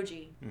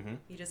Okoboji,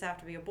 you just have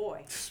to be a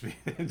boy.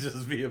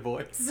 Just be a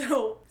boy?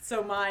 So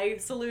my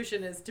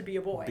solution is to be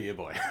a boy. Be a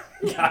boy.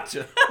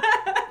 Gotcha.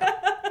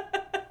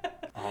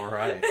 All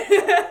right.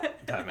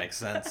 That makes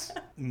sense.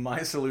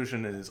 My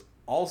solution is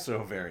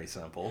also very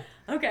simple.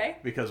 Okay.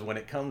 Because when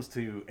it comes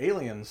to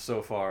aliens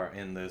so far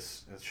in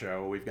this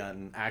show, we've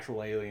gotten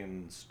actual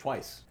aliens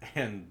twice.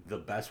 And the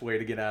best way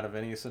to get out of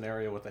any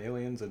scenario with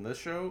aliens in this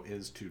show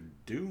is to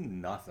do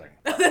nothing.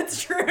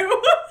 That's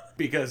true.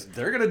 Because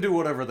they're going to do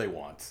whatever they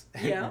want.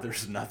 Yeah.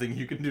 There's nothing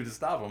you can do to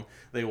stop them.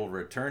 They will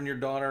return your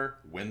daughter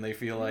when they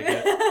feel like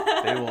it.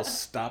 They will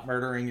stop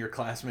murdering your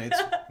classmates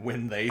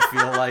when they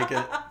feel like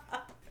it.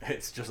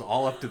 It's just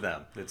all up to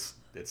them. It's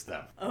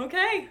them.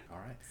 Okay. All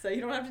right. So you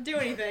don't have to do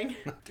anything.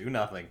 Do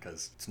nothing,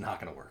 because it's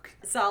not going to work.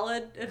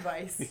 Solid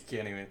advice.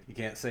 You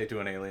can't say to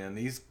an alien,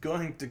 he's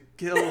going to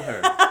kill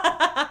her.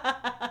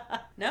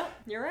 No,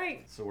 you're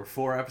right. So we're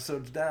 4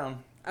 episodes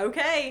down.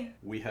 Okay.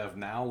 We have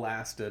now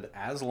lasted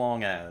as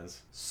long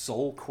as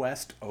Soul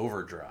Quest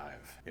Overdrive.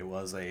 It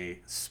was a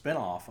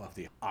spin-off of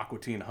the Aqua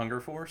Teen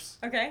Hunger Force,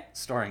 Okay.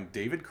 starring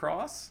David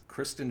Cross,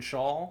 Kristen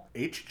Shaw,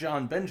 H.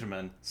 John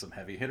Benjamin, some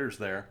heavy hitters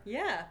there,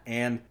 Yeah.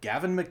 and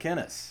Gavin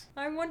McInnes.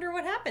 I wonder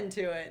what happened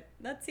to it.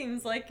 That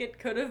seems like it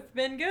could have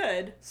been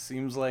good.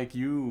 Seems like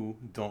you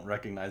don't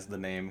recognize the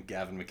name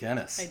Gavin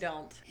McInnes. I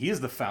don't. He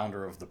is the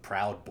founder of the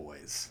Proud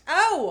Boys.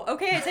 Oh,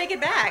 okay, I take it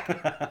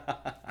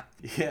back.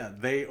 Yeah,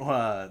 they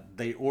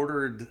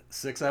ordered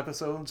 6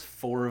 episodes,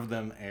 4 of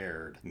them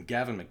aired. And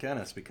Gavin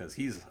McInnes, because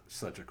he's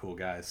such a cool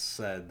guy,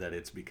 said that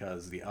it's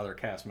because the other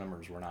cast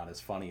members were not as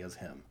funny as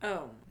him.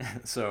 Oh.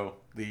 So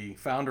the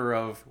founder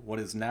of what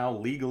is now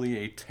legally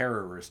a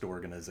terrorist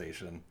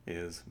organization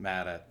is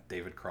mad at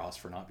David Cross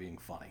for not being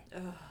funny.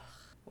 Ugh.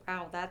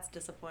 Wow, that's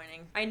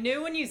disappointing. I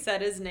knew when you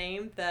said his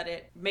name that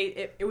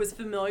it was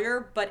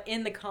familiar, but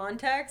in the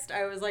context,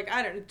 I was like,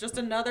 just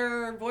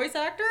another voice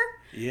actor?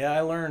 Yeah,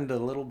 I learned a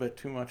little bit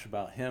too much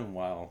about him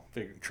while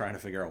trying to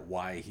figure out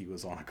why he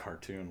was on a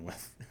cartoon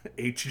with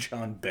H.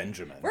 John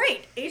Benjamin.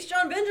 Right. H.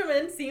 John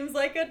Benjamin seems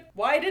like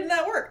why didn't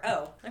that work?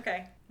 Oh,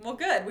 okay. Well,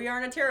 good. We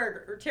aren't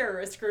a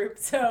terrorist group,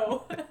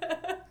 so...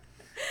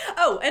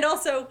 Oh, and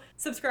also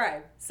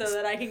subscribe so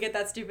that I can get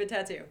that stupid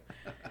tattoo.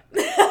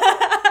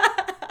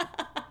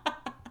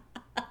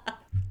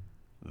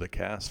 The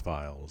Cast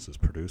Files is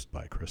produced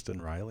by Kristen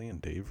Riley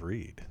and Dave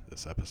Reed.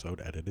 This episode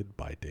edited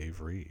by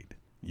Dave Reed.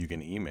 You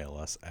can email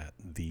us at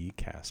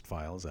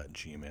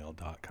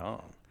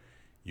thecastfiles@gmail.com.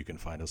 You can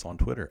find us on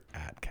Twitter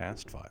at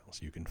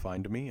CastFiles. You can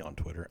find me on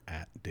Twitter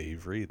at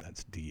Dave Reed.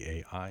 That's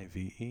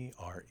DAIVEREED.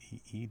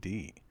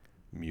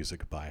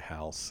 Music by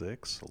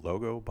Hal6.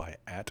 Logo by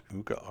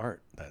 @UkaArt.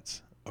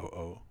 That's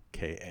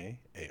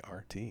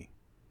OOKAART.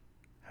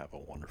 Have a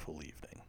wonderful evening.